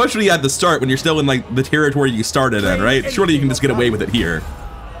 Especially at the start, when you're still in, like, the territory you started in, right? Surely you can just get away with it here.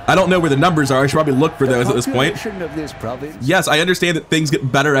 I don't know where the numbers are. I should probably look for those at this point. Yes, I understand that things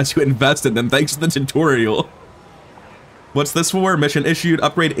get better as you invest in them, thanks to the tutorial. What's this for? Mission issued.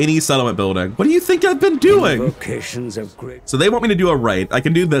 Upgrade any settlement building. What do you think I've been doing? So they want me to do a right. I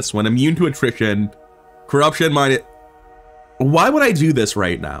can do this one. Immune to attrition. Corruption minus... Why would I do this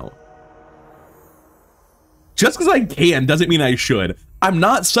right now? Just because I can doesn't mean I should. I'm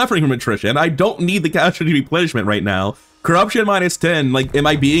not suffering from attrition. I don't need the casualty replenishment right now. Corruption minus 10. Like, am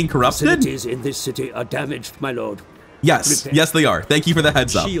I being corrupted? Facilities in this city are damaged, my lord. Yes. Repair. Yes, they are. Thank you for the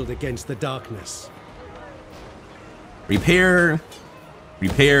heads up. Shield against the darkness. Repair.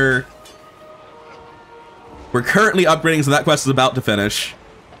 Repair. We're currently upgrading, so that quest is about to finish.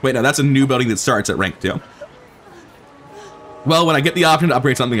 Wait, no, that's a new building that starts at rank 2. Well, when I get the option to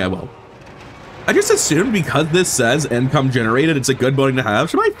upgrade something, I will. I just assumed because this says income generated, it's a good building to have.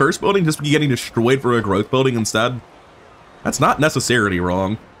 Should my first building just be getting destroyed for a growth building instead? That's not necessarily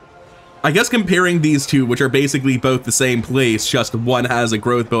wrong. I guess comparing these two, which are basically both the same place, just one has a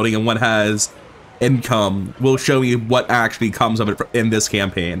growth building and one has income, will show you what actually comes of it in this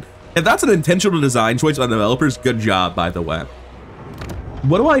campaign. If that's an intentional design choice on the developers, good job, by the way.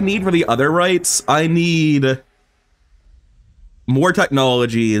 What do I need for the other rights? I need more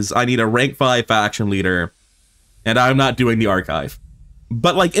technologies. I need a rank 5 faction leader. And I'm not doing the archive.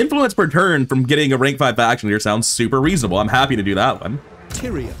 But like influence per turn from getting a rank 5 faction leader sounds super reasonable. I'm happy to do that one.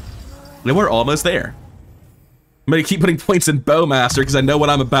 Tyrion. And we're almost there. I'm gonna keep putting points in Bowmaster because I know what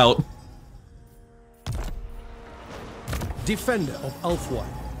I'm about. Defender of Ulfwein.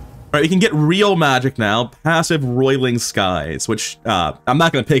 Alright, we can get real magic now. Passive Roiling Skies, which I'm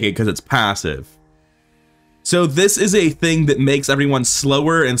not gonna pick it because it's passive. So this is a thing that makes everyone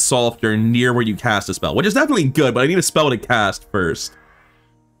slower and softer near where you cast a spell, which is definitely good, but I need a spell to cast first.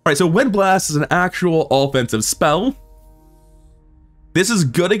 Alright, so Wind Blast is an actual offensive spell. This is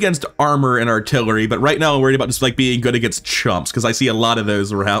good against armor and artillery, but right now I'm worried about just like being good against chumps, because I see a lot of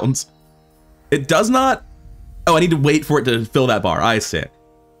those around. It does not... Oh, I need to wait for it to fill that bar. I see.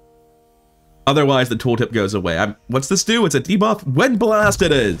 Otherwise, the tooltip goes away. What's this do? It's a debuff? Wind Blast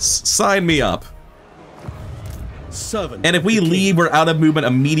it is! Sign me up. Servant. And if we leave, we're out of movement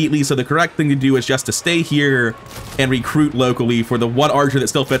immediately, so the correct thing to do is just to stay here and recruit locally for the one archer that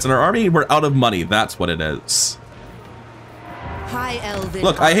still fits in our army. We're out of money. That's what it is. High Elven.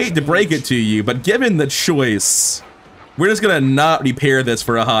 Look, I hate to break it to you, but given the choice, we're just gonna not repair this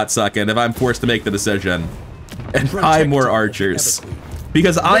for a hot second if I'm forced to make the decision and buy more archers.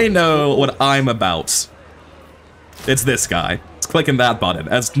 Because I know what I'm about. It's this guy. It's clicking that button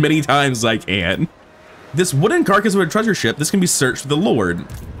as many times as I can. This wooden carcass of a treasure ship, this can be searched for the Lord.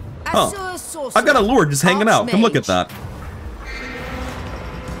 Oh, I've got a Lord just hanging out. Come look at that.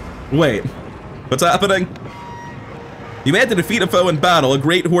 Wait, what's happening? You may have to defeat a foe in battle. A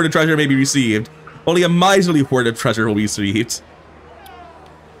great hoard of treasure may be received. Only a miserly hoard of treasure will be received.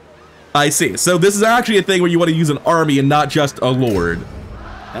 I see. So this is actually a thing where you want to use an army and not just a Lord.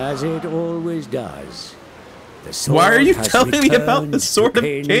 As it always does. Why are you telling me about the Sword of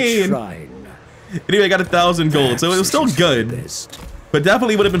Cain? Anyway, I got 1,000 gold, so it was still good. But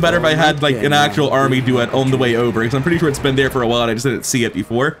definitely would have been better if I had like an actual army do it on the way over, because I'm pretty sure it's been there for a while and I just didn't see it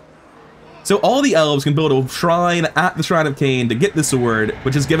before. So all the elves can build a shrine at the Shrine of Cain to get the sword,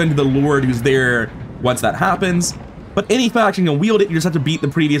 which is given to the Lord who's there once that happens. But any faction can wield it, you just have to beat the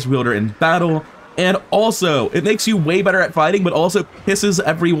previous wielder in battle. And also, it makes you way better at fighting, but also pisses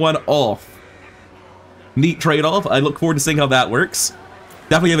everyone off. Neat trade-off. I look forward to seeing how that works.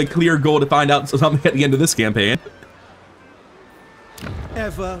 Definitely have a clear goal to find out something at the end of this campaign.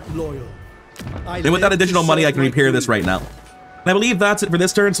 Ever loyal. And with that additional money, I can repair this right now. And I believe that's it for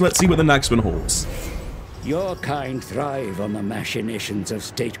this turn, so let's see what the next one holds. Your kind thrive on the machinations of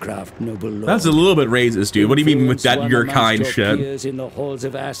statecraft, noble lord. That's a little bit racist, dude. What do you mean with that your kind shit? In the halls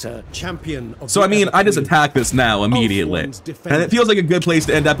of Asa. Champion of so I mean, I just attack this now immediately. And it feels like a good place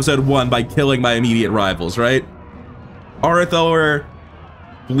to end episode 1 by killing my immediate rivals, right? Arathor,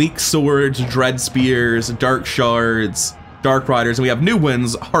 Bleak Swords, Dread Spears, Dark Shards, Dark Riders, and we have new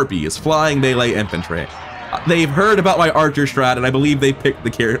ones, Harpies, Flying Melee Infantry. They've heard about my Archer strat, and I believe they picked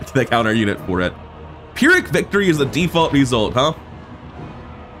the counter unit for it. Pyrrhic Victory is the default result, huh?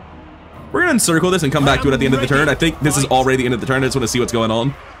 We're gonna encircle this and come back to it at the end of the turn. I think this is already the end of the turn. I just want to see what's going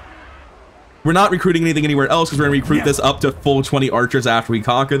on. We're not recruiting anything anywhere else because we're gonna recruit this up to full 20 archers after we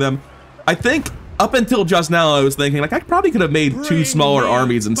conquer them. I think up until just now, I was thinking like I probably could have made 2 smaller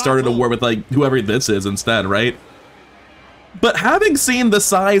armies and started a war with like whoever this is instead, right? But having seen the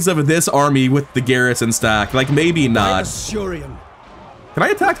size of this army with the garrison stack, like maybe not. Can I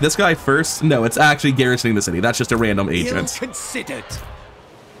attack this guy first? No, it's actually garrisoning the city. That's just a random agent. Considered.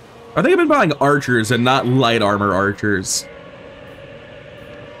 I think I've been buying archers and not light armor archers.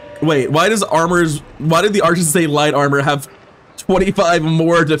 Wait, why did the archers say light armor have 25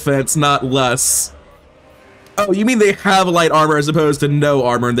 more defense, not less? Oh, you mean they have light armor as opposed to no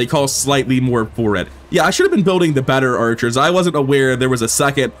armor and they cost slightly more for it. Yeah, I should have been building the better archers. I wasn't aware there was a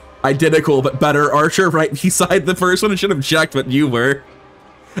second identical but better archer right beside the first one. I should have checked what you were.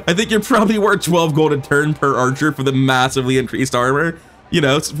 I think you're probably worth 12 gold a turn per archer for the massively increased armor. You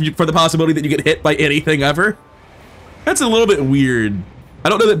know, for the possibility that you get hit by anything ever. That's a little bit weird. I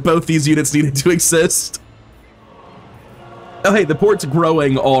don't know that both these units needed to exist. Oh, hey, the port's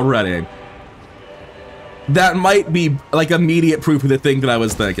growing already. That might be like immediate proof of the thing that I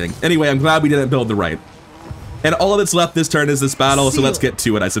was thinking. Anyway, I'm glad we didn't build the right. And all that's left this turn is this battle, so let's get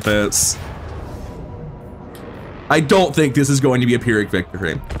to it, I suppose. I don't think this is going to be a Pyrrhic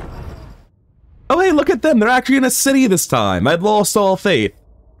victory. Oh, hey, look at them. They're actually in a city this time. I'd lost all faith.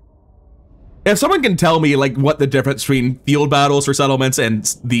 If someone can tell me, like, what the difference between field battles for settlements and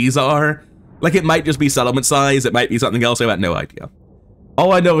these are, like, it might just be settlement size. It might be something else. I have no idea.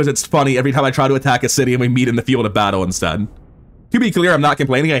 All I know is it's funny every time I try to attack a city and we meet in the field of battle instead. To be clear, I'm not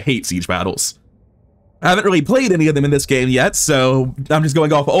complaining, I hate siege battles. I haven't really played any of them in this game yet, so I'm just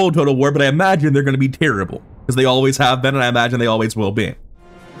going off old Total War, but I imagine they're going to be terrible, because they always have been, and I imagine they always will be.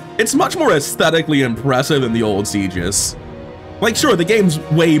 It's much more aesthetically impressive than the old sieges. Like, sure, the game's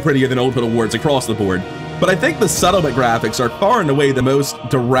way prettier than old Total Wars across the board, but I think the settlement graphics are far and away the most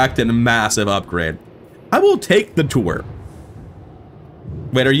direct and massive upgrade. I will take the tour.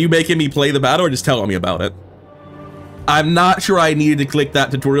 Wait, are you making me play the battle or just telling me about it? I'm not sure I needed to click that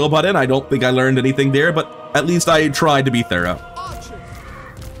tutorial button. I don't think I learned anything there, but at least I tried to be thorough.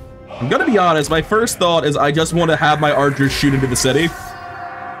 I'm gonna be honest, my first thought is I just want to have my archers shoot into the city.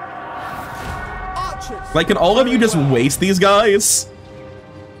 Like, can all of you just waste these guys?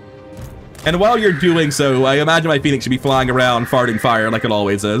 And while you're doing so, I imagine my Phoenix should be flying around, farting fire like it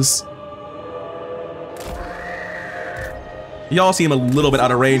always is. Y'all seem a little bit out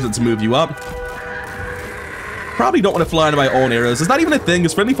of range. Let's move you up. Probably don't want to fly into my own arrows. It's not even a thing,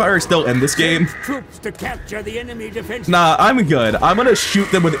 because friendly fire is still in this game. Troops to capture the enemy defense. Nah, I'm good. I'm gonna shoot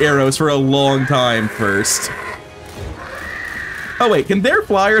them with arrows for a long time first. Oh wait, can their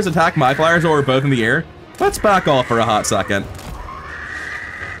flyers attack my flyers or both in the air? Let's back off for a hot second.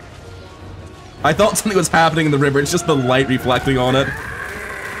 I thought something was happening in the river. It's just the light reflecting on it.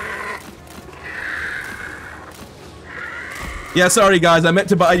 Yeah, sorry guys, I meant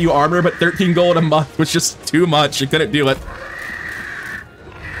to buy you armor, but 13 gold a month was just too much. I couldn't do it.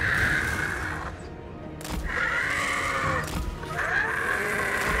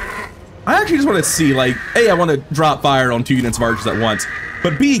 I actually just want to see, like, A, I want to drop fire on 2 units of archers at once.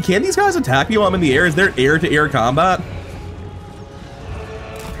 But B, can these guys attack me while I'm in the air? Is there air-to-air combat?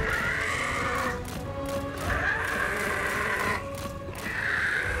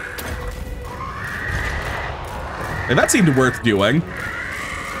 And that seemed worth doing.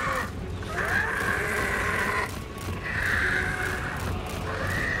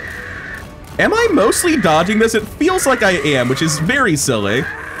 Am I mostly dodging this? It feels like I am, which is very silly.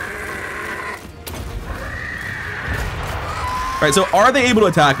 Alright, so are they able to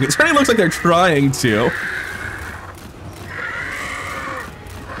attack me? It certainly looks like they're trying to.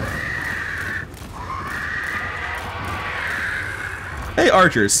 Hey,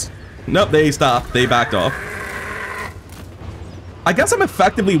 archers. Nope, they stopped. They backed off. I guess I'm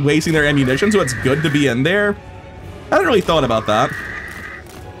effectively wasting their ammunition, so it's good to be in there. I hadn't really thought about that.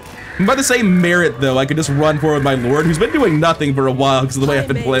 By the same merit, though, I could just run forward with my lord, who's been doing nothing for a while because of the way I've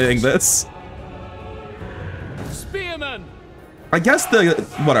been playing this. Spearman. I guess the,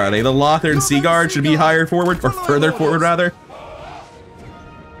 what are they? The Lothar and Sea Guard should be higher forward, or further forward, rather.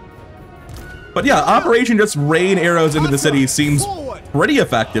 But yeah, Operation just rain arrows into the city seems pretty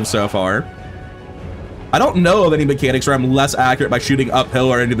effective so far. I don't know of any mechanics where I'm less accurate by shooting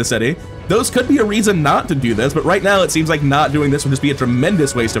uphill or into the city. Those could be a reason not to do this, but right now it seems like not doing this would just be a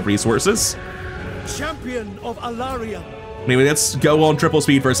tremendous waste of resources. Champion of Alaria. Anyway, let's go on triple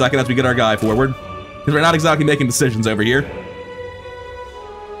speed for a second as we get our guy forward, because we're not exactly making decisions over here.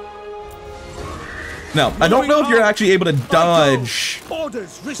 Now, I don't know if you're actually able to dodge.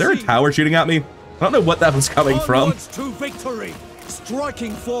 Is there a tower shooting at me? I don't know what that was coming from. To victory.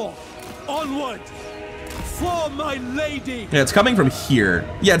 Striking forth. Onward. For my lady. Yeah, it's coming from here.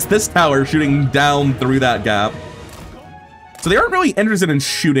 Yeah, it's this tower shooting down through that gap. So they aren't really interested in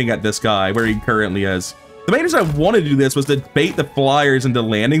shooting at this guy where he currently is. The main reason I wanted to do this was to bait the flyers into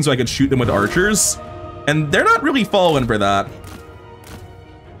landing so I could shoot them with archers. And they're not really falling for that.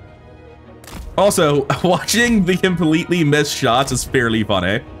 Also, watching the completely missed shots is fairly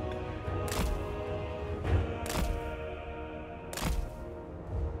funny.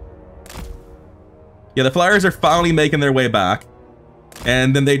 Yeah, the flyers are finally making their way back.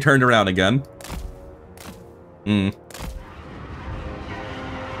 And then they turned around again.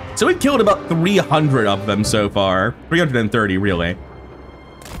 So we've killed about 300 of them so far. 330, really.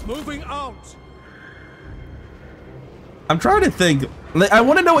 Moving out. I'm trying to think. I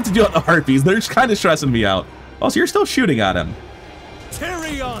want to know what to do on the harpies. They're just kind of stressing me out. Also, you're still shooting at him.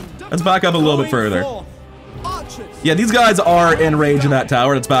 Tyrion. Let's back up a little bit further. Yeah, these guys are in range in that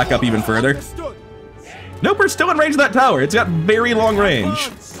tower. Let's back up even further. Nope, we're still in range of that tower. It's got very long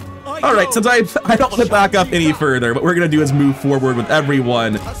range. Alright, since I don't want to back up any further, what we're going to do is move forward with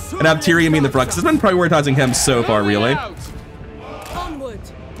everyone and have Tyrion be in the front, because it's been prioritizing him so far, really. Onward.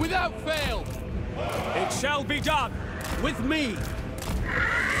 Without fail. It shall be done. With me.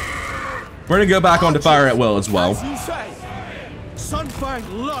 We're going to go back onto fire at will as well. As you say, Sunfang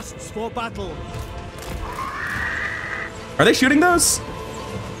lusts for battle. Are they shooting those?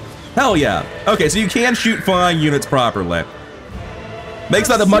 Hell yeah. Okay, so you can shoot flying units properly. Makes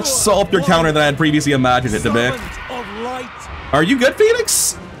that a much softer counter than I had previously imagined it to be. Are you good,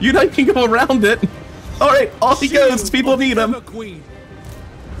 Phoenix? You know you can go around it. All right, off he goes. People need him.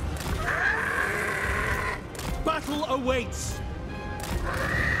 Battle awaits.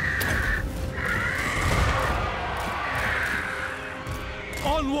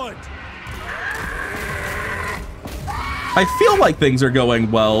 Onward. I feel like things are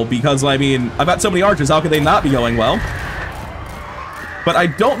going well because, I mean, I've got so many archers. How could they not be going well? But I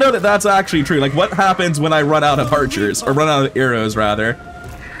don't know that that's actually true. Like, what happens when I run out of archers? Or run out of arrows, rather.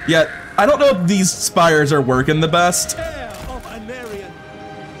 Yet, I don't know if these spires are working the best.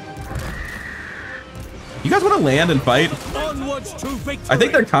 You guys want to land and fight? I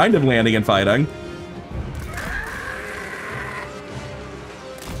think they're kind of landing and fighting.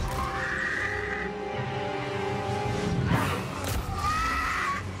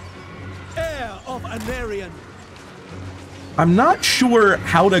 I'm not sure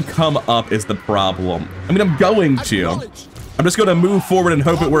how to come up is the problem. I mean, I'm going to. I'm just going to move forward and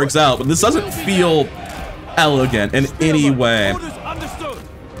hope it works out, but this doesn't feel elegant in any way.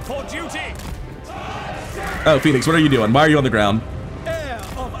 Oh, Phoenix, what are you doing? Why are you on the ground?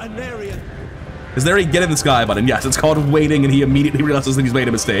 Is there a get in the sky button? Yes, it's called waiting, and he immediately realizes that he's made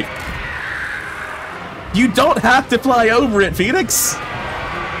a mistake. You don't have to fly over it, Phoenix.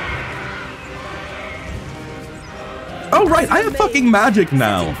 Oh, right, I have fucking magic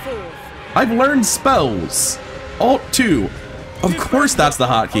now. I've learned spells. Alt 2. Of course that's the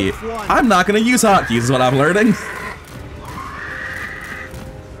hotkey. I'm not gonna use hotkeys is what I'm learning.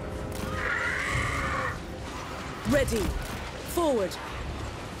 Ready. Forward.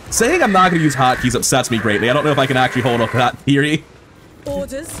 Saying I'm not gonna use hotkeys upsets me greatly. I don't know if I can actually hold up that theory.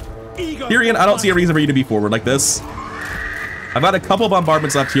 Orders. Tyrion, I don't see a reason for you to be forward like this. I've got a couple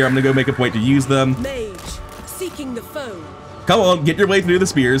bombardments left here. I'm gonna go make a point to use them. Mage. Seeking the foe. Come on, get your way through the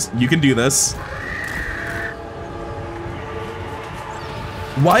spears. You can do this.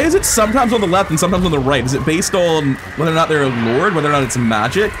 Why is it sometimes on the left and sometimes on the right? Is it based on whether or not they're a lord, whether or not it's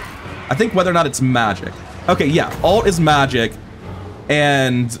magic? I think whether or not it's magic. Okay, yeah, alt is magic,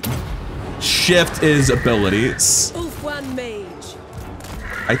 and shift is abilities. Ulfwan Mage.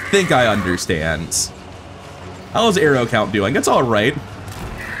 I think I understand. How's arrow count doing? It's all right.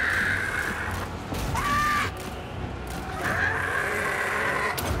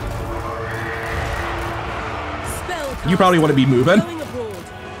 You probably want to be moving.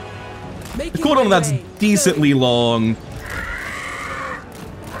 The cooldown on that's decently long.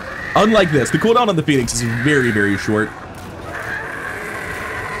 Unlike this, the cooldown on the Phoenix is very, very short.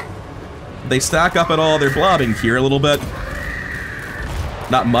 They stack up at all. They're blobbing here a little bit.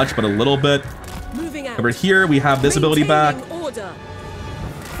 Not much, but a little bit. Over here, we have this ability back.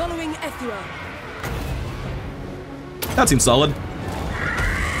 That seems solid.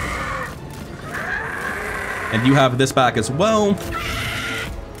 And you have this back as well.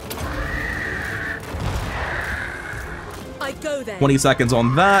 I go there. 20 seconds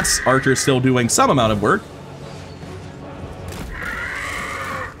on that. Archer's still doing some amount of work.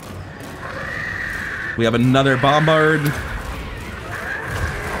 We have another bombard.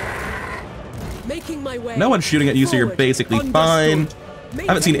 Making my way. No one's shooting at you, so you're basically fine. I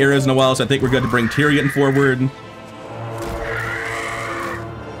haven't seen arrows in a while, so I think we're good to bring Tyrion forward.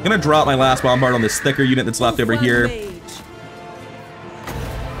 I'm gonna drop my last bombard on this thicker unit that's left over here.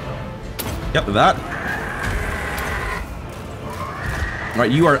 Yep, that. Alright,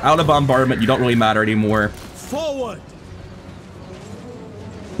 you are out of bombardment. You don't really matter anymore. Forward.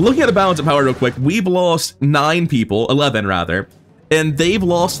 Looking at the balance of power real quick, we've lost 9 people, 11 rather, and they've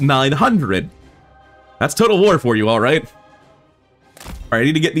lost 900. That's total war for you, alright? Alright, I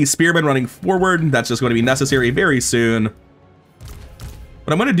need to get these spearmen running forward. That's just going to be necessary very soon.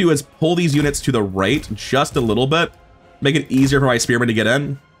 What I'm going to do is pull these units to the right just a little bit, make it easier for my spearmen to get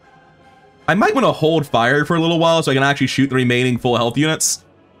in. I might want to hold fire for a little while so I can actually shoot the remaining full health units.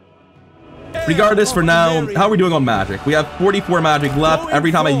 Regardless, for now, how are we doing on magic? We have 44 magic left.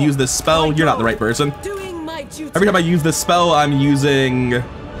 Every time I use this spell, you're not the right person. Every time I use this spell, I'm using...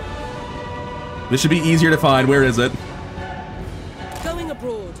 This should be easier to find. Where is it? Going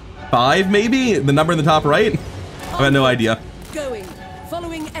abroad. 5, maybe? The number in the top right? I have no idea. Going.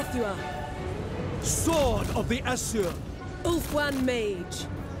 Following Ethua. Sword of the Asur. Ulfwan Mage.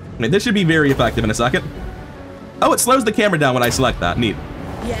 Okay, this should be very effective in a second. Oh, it slows the camera down when I select that. Neat.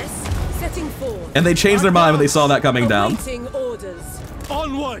 Yes. Setting forth. And they changed their mind when they saw that coming down. Awaiting orders.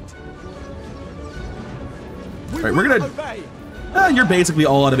 Onward. Alright, we're gonna... you're basically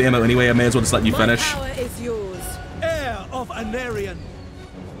all out of ammo anyway. I may as well just let you finish. My power is yours. Heir of Anarian.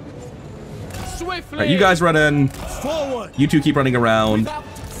 Swiftly. All right, you guys run in. Forward. You two keep running around. Without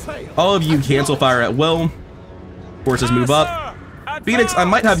fail. All of you cancel fire at will. Forces move up. Phoenix, I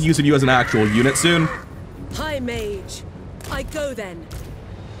might have use of you as an actual unit soon. High Mage. I go then.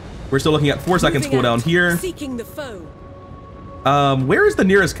 We're still looking at 4 seconds Moving cooldown out, here. Seeking the foe. Where is the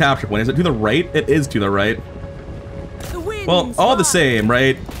nearest capture point? Is it to the right? It is to the right. The winds Well, all the rise. same,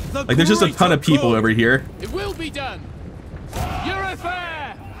 right? Like, there's just a ton of people over here. It will be done. Your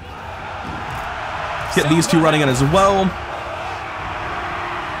affair. Get these two running in as well.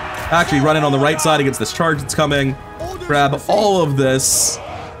 Actually, run in on the right side against this charge that's coming. Grab all of this.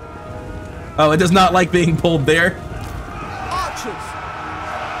 Oh, it does not like being pulled there. Archers.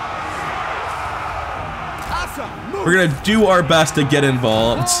 Asa, move. We're gonna do our best to get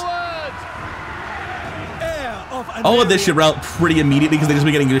involved. Forward. Heir of All of this Anarion should rout pretty immediately because they've just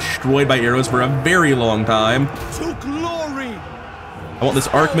been getting destroyed by arrows for a very long time. to glory. I want this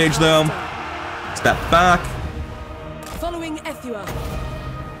Archmage though. Step back. Following Ethua.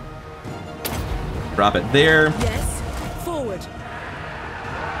 Drop it there. Yes. Forward.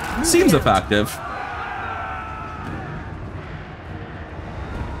 Seems effective.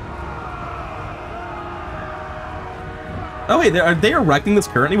 Oh wait, are they erecting this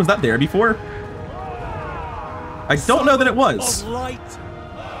currently? Was that there before? I don't know that it was. Of light.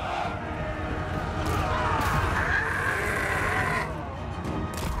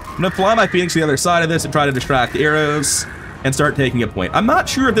 I'm gonna fly my Phoenix to the other side of this and try to distract the arrows and start taking a point. I'm not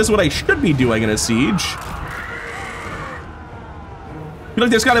sure if this is what I should be doing in a siege. I feel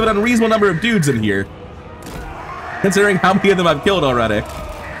like there's kind of an unreasonable number of dudes in here, considering how many of them I've killed already.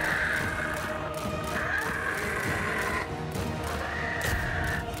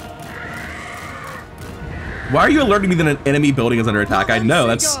 Why are you alerting me that an enemy building is under attack? I know,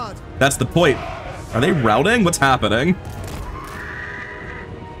 that's the point. Are they routing? What's happening?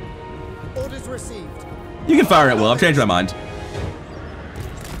 Orders received. You can fire at will. I've changed my mind.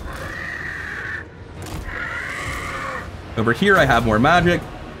 Over here, I have more magic.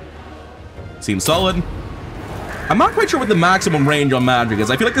 Seems solid. I'm not quite sure what the maximum range on magic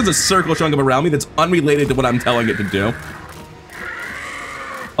is. I feel like there's a circle showing up around me that's unrelated to what I'm telling it to do.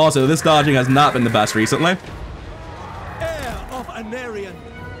 Also, this dodging has not been the best recently. Heir of Anarion.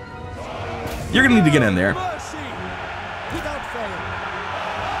 You're gonna need to get in there. Mercy. Without fail.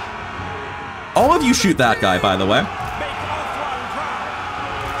 All of you shoot that guy, by the way. Make our throne proud.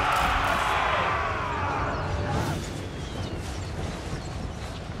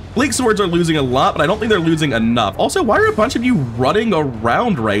 Bleak swords are losing a lot, but I don't think they're losing enough. Also, why are a bunch of you running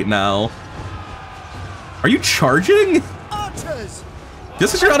around right now? Are you charging? Archers.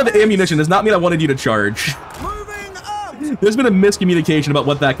 Just because you're out of ammunition does not mean I wanted you to charge. Moving out. There's been a miscommunication about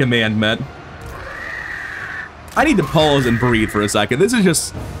what that command meant. I need to pause and breathe for a second. This is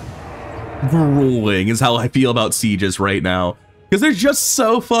just grueling is how I feel about sieges right now. Because there's just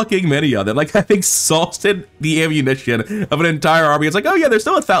so fucking many of them. Like, I've exhausted the ammunition of an entire army. It's like, oh yeah, there's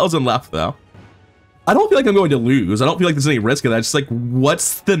still 1,000 left though. I don't feel like I'm going to lose. I don't feel like there's any risk of that. It's just like,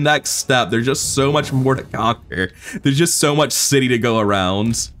 what's the next step? There's just so much more to conquer. There's just so much city to go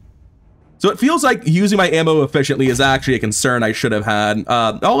around. So it feels like using my ammo efficiently is actually a concern I should have had.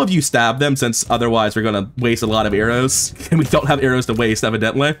 All of you stab them, since otherwise we're going to waste a lot of arrows. And we don't have arrows to waste,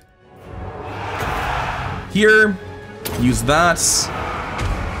 evidently. Here, use that.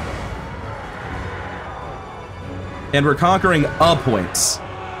 And we're conquering a point.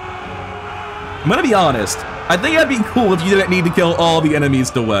 I'm gonna be honest. I think that'd be cool if you didn't need to kill all the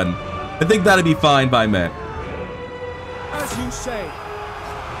enemies to win. I think that'd be fine by me. As you say.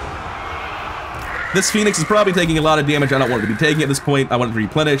 This Phoenix is probably taking a lot of damage I don't want it to be taking at this point. I want it to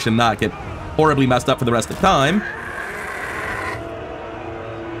replenish and not get horribly messed up for the rest of the time.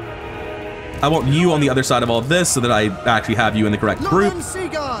 I want you on the other side of all this so that I actually have you in the correct group.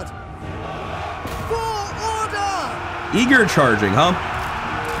 Seaguard. For order. Eager charging, huh?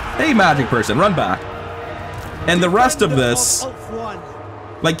 Hey, magic person, run back. And the rest of this,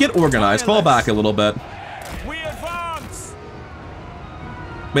 like, get organized, fall back a little bit. We advance.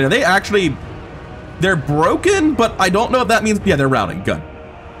 Wait, are they actually... They're broken, but I don't know if that means... Yeah, they're routing. Good.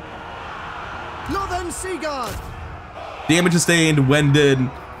 Northern Seaguard. Damage sustained, winded.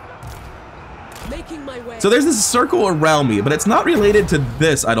 Making my way. So there's this circle around me, but it's not related to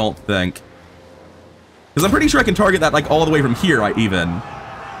this, I don't think. Because I'm pretty sure I can target that, like, all the way from here, even.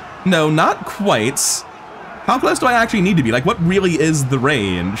 No, not quite. How close do I actually need to be? Like, what really is the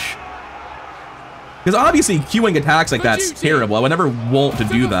range? Because obviously, queuing attacks like that's terrible. I would never want to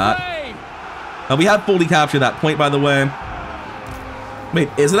do that. We have fully captured that point, by the way. Wait,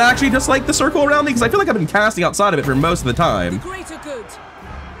 is it actually just like the circle around me? Because I feel like I've been casting outside of it for most of the time. Greater good.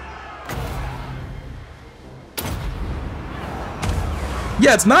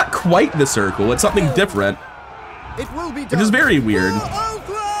 Yeah, it's not quite the circle. It's something different. It will be done. Which is very weird.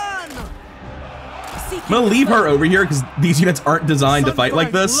 I'm gonna leave her over here because these units aren't designed to fight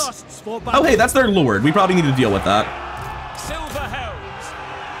like this. Oh, hey, that's their lord. We probably need to deal with that. Silver Helms.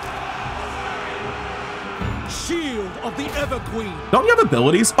 Shield of the Everqueen. Don't you have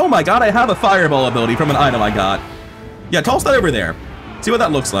abilities? Oh my god, I have a fireball ability from an item I got. Yeah, toss that over there. See what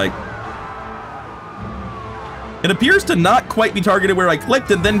that looks like. It appears to not quite be targeted where I clicked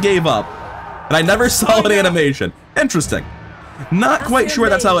and then gave up. And I never saw an animation. Interesting. Not quite sure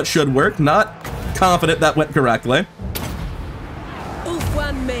that's how it should work. Not confident that went correctly.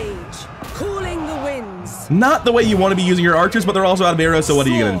 Ulfwan Mage, cooling the winds. Not the way you want to be using your archers, but they're also out of arrows, so what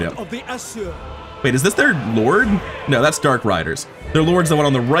are you gonna do? Wait, is this their lord? No, that's Dark Riders. Their lord's the one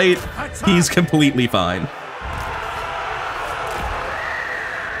on the right. He's completely fine.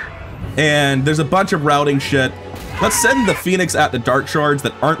 And there's a bunch of routing shit. Let's send the Phoenix at the Dark Shards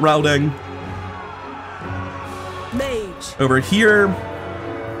that aren't routing. Mage. Over here.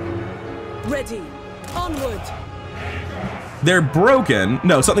 Ready. Onward. They're broken.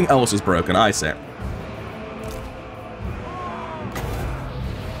 No, something else is broken, I say.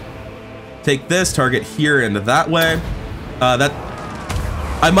 Take this, target here and that way.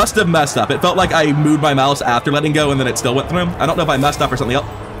 I must have messed up. It felt like I moved my mouse after letting go and then it still went through. I don't know if I messed up or something else.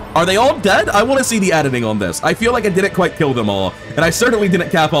 Are they all dead? I want to see the editing on this. I feel like I didn't quite kill them all, and I certainly didn't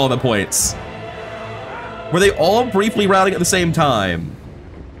cap all the points. Were they all briefly routing at the same time?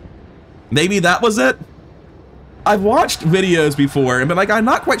 Maybe that was it? I've watched videos before and been like, I'm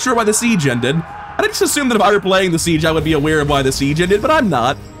not quite sure why the siege ended. I just assumed that if I were playing the siege, I would be aware of why the siege ended, but I'm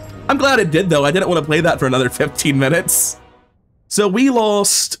not. I'm glad it did, though. I didn't want to play that for another 15 minutes. So we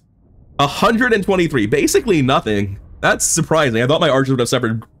lost 123, basically nothing. That's surprising. I thought my archers would have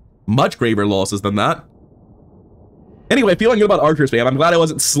suffered much graver losses than that. Anyway, feeling good about archers, fam. I'm glad I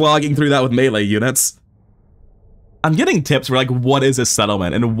wasn't slogging through that with melee units. I'm getting tips for like what is a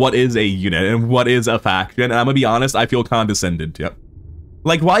settlement and what is a unit and what is a faction, and I'm gonna be honest, I feel condescended to.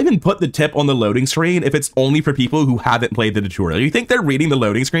 Like, why even put the tip on the loading screen if it's only for people who haven't played the tutorial? You think they're reading the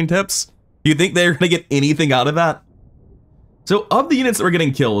loading screen tips? Do you think they're gonna get anything out of that? So of the units that were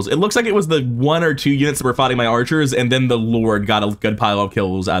getting kills, it looks like it was the 1 or 2 units that were fighting my archers, and then the Lord got a good pile of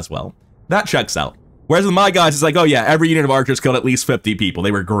kills as well. That checks out. Whereas with my guys, it's like, oh yeah, every unit of archers killed at least 50 people.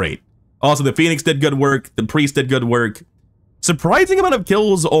 They were great. Also, the Phoenix did good work. The Priest did good work. Surprising amount of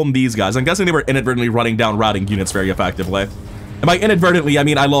kills on these guys. I'm guessing they were inadvertently running down routing units very effectively. And by inadvertently, I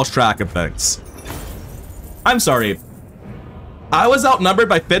mean I lost track of things. I'm sorry. I was outnumbered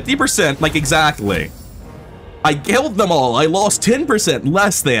by 50%, like exactly. I killed them all. I lost 10%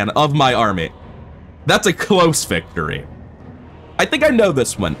 less than of my army. That's a close victory. I think I know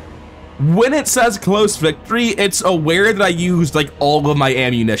this one. When it says close victory, it's aware that I used like all of my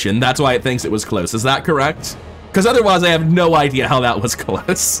ammunition. That's why it thinks it was close. Is that correct? Because otherwise I have no idea how that was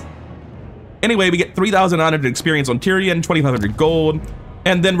close. Anyway, we get 3,900 experience on Tyrion, 2,500 gold,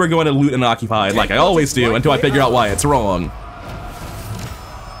 and then we're going to loot and occupy like I always do until I figure out why it's wrong.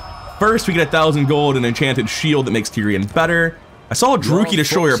 First, we get 1,000 gold and enchanted shield that makes Tyrion better. I saw a Druki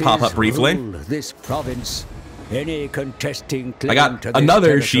Destroyer pop up briefly. This province. Any contesting I got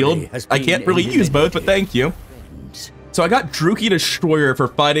another shield. I can't really use both, but thank you. So I got Druki Destroyer for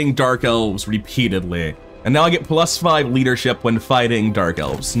fighting Dark Elves repeatedly. And now I get +5 leadership when fighting Dark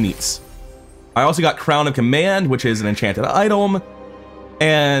Elves. Neat. I also got Crown of Command, which is an enchanted item.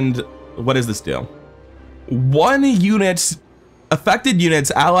 And what does this do? 1 unit, affected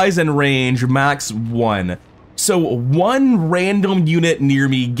units, allies in range, max 1. So 1 random unit near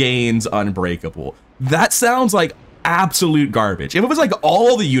me gains Unbreakable. That sounds like absolute garbage. If it was like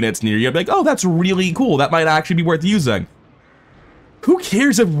all the units near you, I'd be like, oh, that's really cool. That might actually be worth using. Who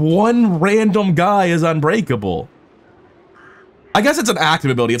cares if 1 random guy is unbreakable? I guess it's an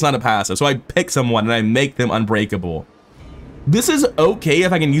active ability, it's not a passive. So I pick someone and I make them unbreakable. This is okay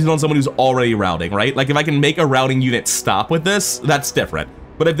if I can use it on someone who's already routing, right? Like if I can make a routing unit stop with this, that's different.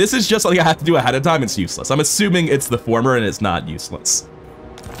 But if this is just something I have to do ahead of time, it's useless. I'm assuming it's the former and it's not useless.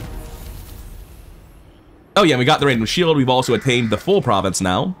 Oh yeah, we got the random shield. We've also attained the full province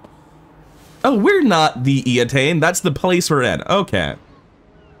now. Oh, we're not the E-attain. That's the place we're in. Okay.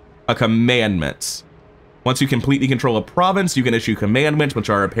 A commandment. Once you completely control a province, you can issue commandments, which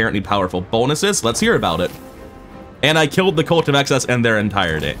are apparently powerful bonuses. Let's hear about it. And I killed the Cult of Excess in their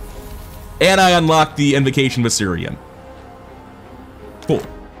entirety. And I unlocked the Invocation with Tyrion. Cool.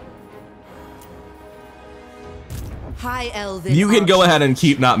 High Elven You can go ahead and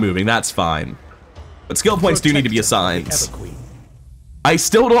keep not moving. That's fine. But skill points do need to be assigned. I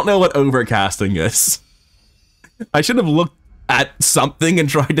still don't know what overcasting is. I should have looked at something and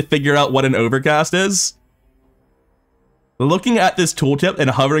tried to figure out what an overcast is. Looking at this tooltip and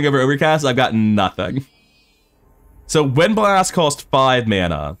hovering over overcast, I've got nothing. So Wind Blast cost 5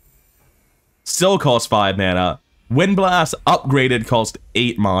 mana. Still costs 5 mana. Wind Blast upgraded cost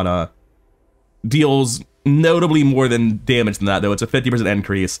 8 mana. Deals notably more than damage than that, though. It's a 50%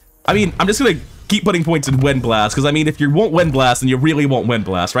 increase. I mean, I'm just gonna keep putting points in Wind Blast, because I mean, if you want Wind Blast, then you really want Wind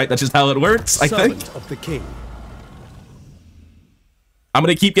Blast, right? That's just how it works, I think. Of the king. I'm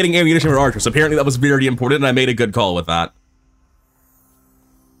gonna keep getting ammunition for archers. Apparently that was very important, and I made a good call with that.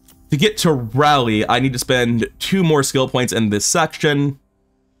 To get to Rally, I need to spend 2 more skill points in this section.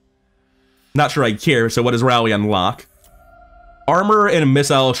 Not sure I care, so what does Rally unlock? Armor and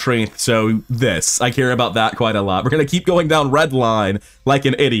missile strength, so this. I care about that quite a lot. We're gonna keep going down red line like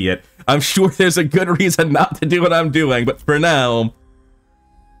an idiot. I'm sure there's a good reason not to do what I'm doing, but for now...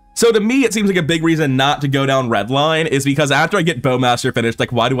 So to me, it seems like a big reason not to go down red line is because after I get Bowmaster finished,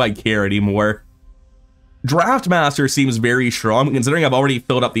 like, why do I care anymore? Draftmaster seems very strong. Considering I've already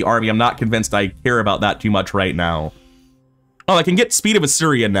filled up the army, I'm not convinced I care about that too much right now. Oh, I can get Speed of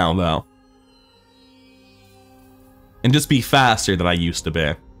Assyrian now, though. And just be faster than I used to be.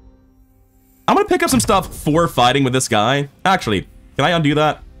 I'm gonna pick up some stuff for fighting with this guy. Actually, can I undo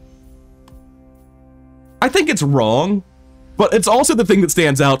that? I think it's wrong, but it's also the thing that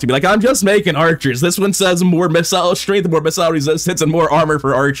stands out to me. Like, I'm just making archers. This one says more missile strength, more missile resistance, and more armor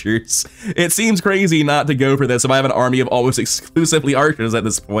for archers. It seems crazy not to go for this if I have an army of almost exclusively archers at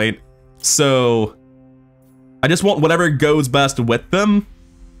this point. So, I just want whatever goes best with them.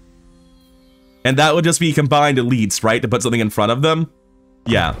 And that would just be combined elites, right? To put something in front of them?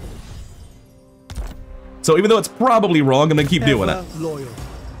 Yeah. So even though it's probably wrong, I'm gonna keep doing it. Loyal.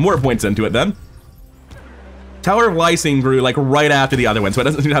 More points into it then. Tower of Lysing grew like right after the other one, so it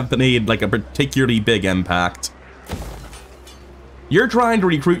doesn't have to need like a particularly big impact. You're trying to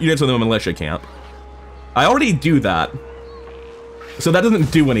recruit units with a militia camp. I already do that. So that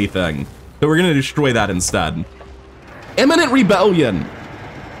doesn't do anything. So we're gonna destroy that instead. Imminent Rebellion.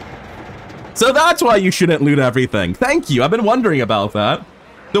 So that's why you shouldn't loot everything. Thank you, I've been wondering about that.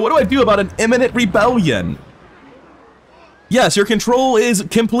 So what do I do about an imminent rebellion? Yes, your control is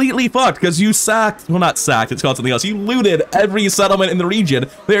completely fucked because you sacked, well not sacked, it's called something else. You looted every settlement in the region.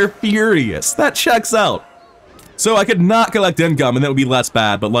 They're furious. That checks out. So I could not collect income and that would be less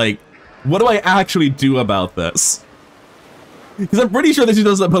bad, but like, what do I actually do about this? Because I'm pretty sure this is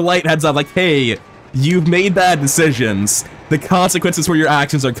just a polite heads up like, hey, you've made bad decisions. The consequences for your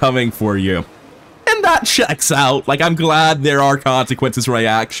actions are coming for you. And that checks out. Like, I'm glad there are consequences for my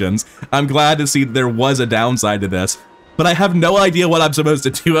actions. I'm glad to see that there was a downside to this. But I have no idea what I'm supposed to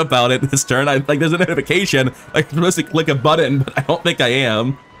do about it this turn. Like, there's a notification. Like, I'm supposed to click a button, but I don't think I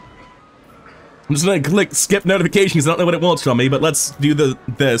am. I'm just gonna click skip notifications. I don't know what it wants from me, but let's do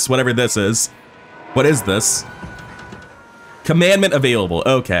this, whatever this is. What is this? Commandment available.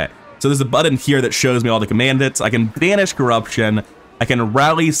 Okay. So there's a button here that shows me all the commandments. I can banish corruption. I can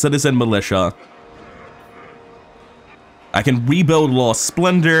rally citizen militia. I can rebuild lost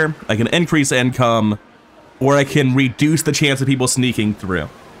splendor. I can increase income. Or I can reduce the chance of people sneaking through.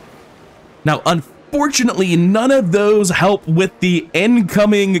 Now, unfortunately, none of those help with the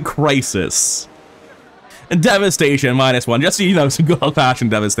incoming crisis. And devastation, -1. Just so you know, some good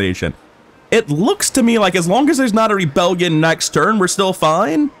old-fashioned devastation. It looks to me like as long as there's not a rebellion next turn, we're still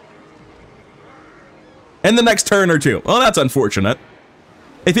fine. And the next turn or two. Well, that's unfortunate.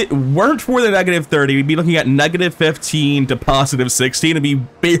 If it weren't for the -30, we'd be looking at -15 to +16 and be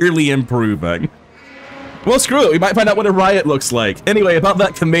barely improving. Well, screw it. We might find out what a riot looks like. Anyway, about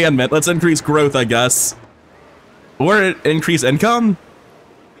that commandment, let's increase growth, I guess. Or increase income?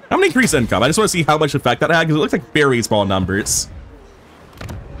 I'm gonna increase income. I just want to see how much effect that had, because it looks like very small numbers.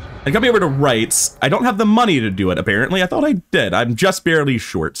 And coming over to rights, I don't have the money to do it, apparently. I thought I did. I'm just barely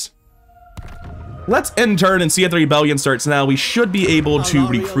short. Let's end turn and see if the rebellion starts now. We should be able to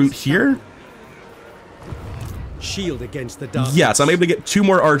recruit here. Shield against the darkness. Yes, I'm able to get 2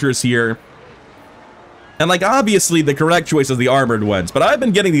 more archers here. And like, obviously the correct choice is the armored ones, but I've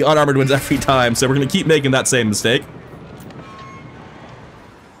been getting the unarmored ones every time, so we're gonna keep making that same mistake.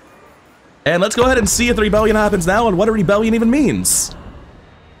 And let's go ahead and see if the rebellion happens now and what a rebellion even means.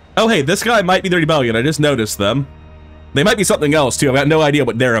 Oh hey, this guy might be the rebellion, I just noticed them. They might be something else too, I've got no idea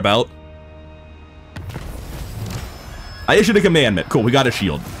what they're about. I issued a commandment. Cool, we got a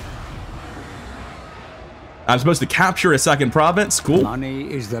shield. I'm supposed to capture a second province. Cool.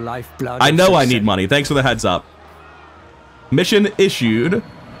 Money is the lifeblood. I know I need money. Thanks for the heads up. Mission issued.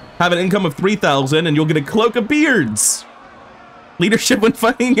 Have an income of 3,000 and you'll get a cloak of beards. Leadership when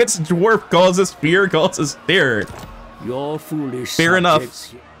fighting against dwarf causes fear, causes terror. Your foolish Fair enough.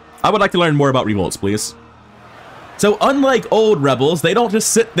 subjects- I would like to learn more about revolts, please. So unlike old rebels, they don't just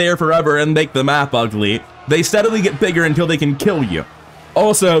sit there forever and make the map ugly. They steadily get bigger until they can kill you.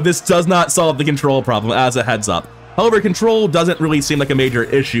 Also, this does not solve the control problem, as a heads up. However, control doesn't really seem like a major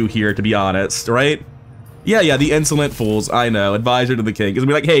issue here, to be honest, right? Yeah, the insolent fools, I know, advisor to the king, is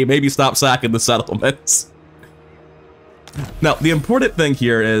be like, hey, maybe stop sacking the settlements. Now, the important thing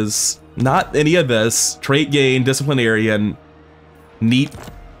here is not any of this. Trait gain, disciplinarian, neat.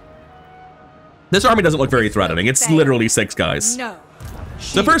 This army doesn't look very threatening. It's literally 6 guys. No.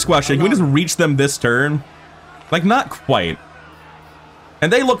 The first question, can we just reach them this turn? Like, not quite.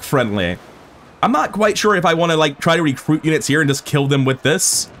 And they look friendly. I'm not quite sure if I want to, like, try to recruit units here and just kill them with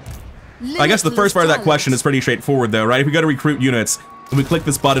this. I guess the first part of that question is pretty straightforward, though, right? If we go to recruit units, and we click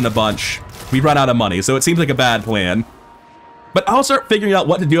this button a bunch, we run out of money, so it seems like a bad plan. But I'll start figuring out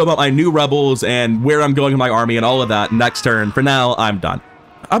what to do about my new rebels and where I'm going with my army and all of that next turn. For now, I'm done.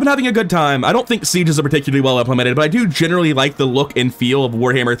 I've been having a good time. I don't think sieges are particularly well implemented, but I do generally like the look and feel of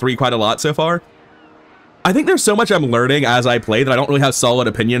Warhammer 3 quite a lot so far. I think there's so much I'm learning as I play that I don't really have solid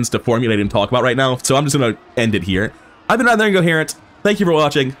opinions to formulate and talk about right now, so I'm just going to end it here. I've been rather incoherent. Thank you for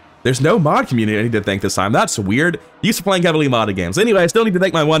watching. There's no mod community I need to thank this time. That's weird. Used to playing heavily modded games. Anyway, I still need to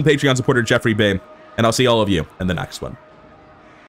thank my one Patreon supporter, Jeffrey Bay, and I'll see all of you in the next one.